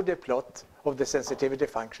plot the Bode plot of the sensitivity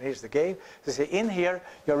function, here's the gain. So say in here,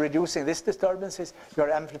 you're reducing this disturbances,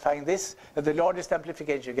 you're amplifying this, and the largest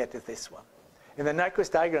amplification you get is this one. In the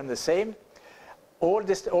Nyquist diagram, the same. All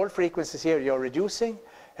frequencies here you're reducing,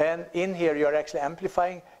 and in here you're actually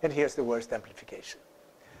amplifying, and here's the worst amplification.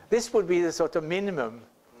 This would be the sort of minimum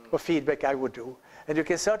of feedback I would do, and you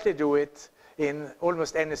can certainly do it in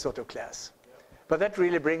almost any sort of class. But that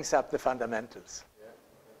really brings up the fundamentals.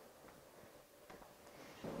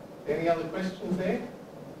 Any other questions there?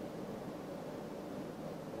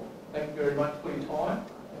 Thank you very much for your time.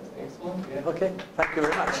 That's excellent. Yeah. Okay, thank you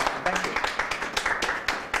very much. Thank you.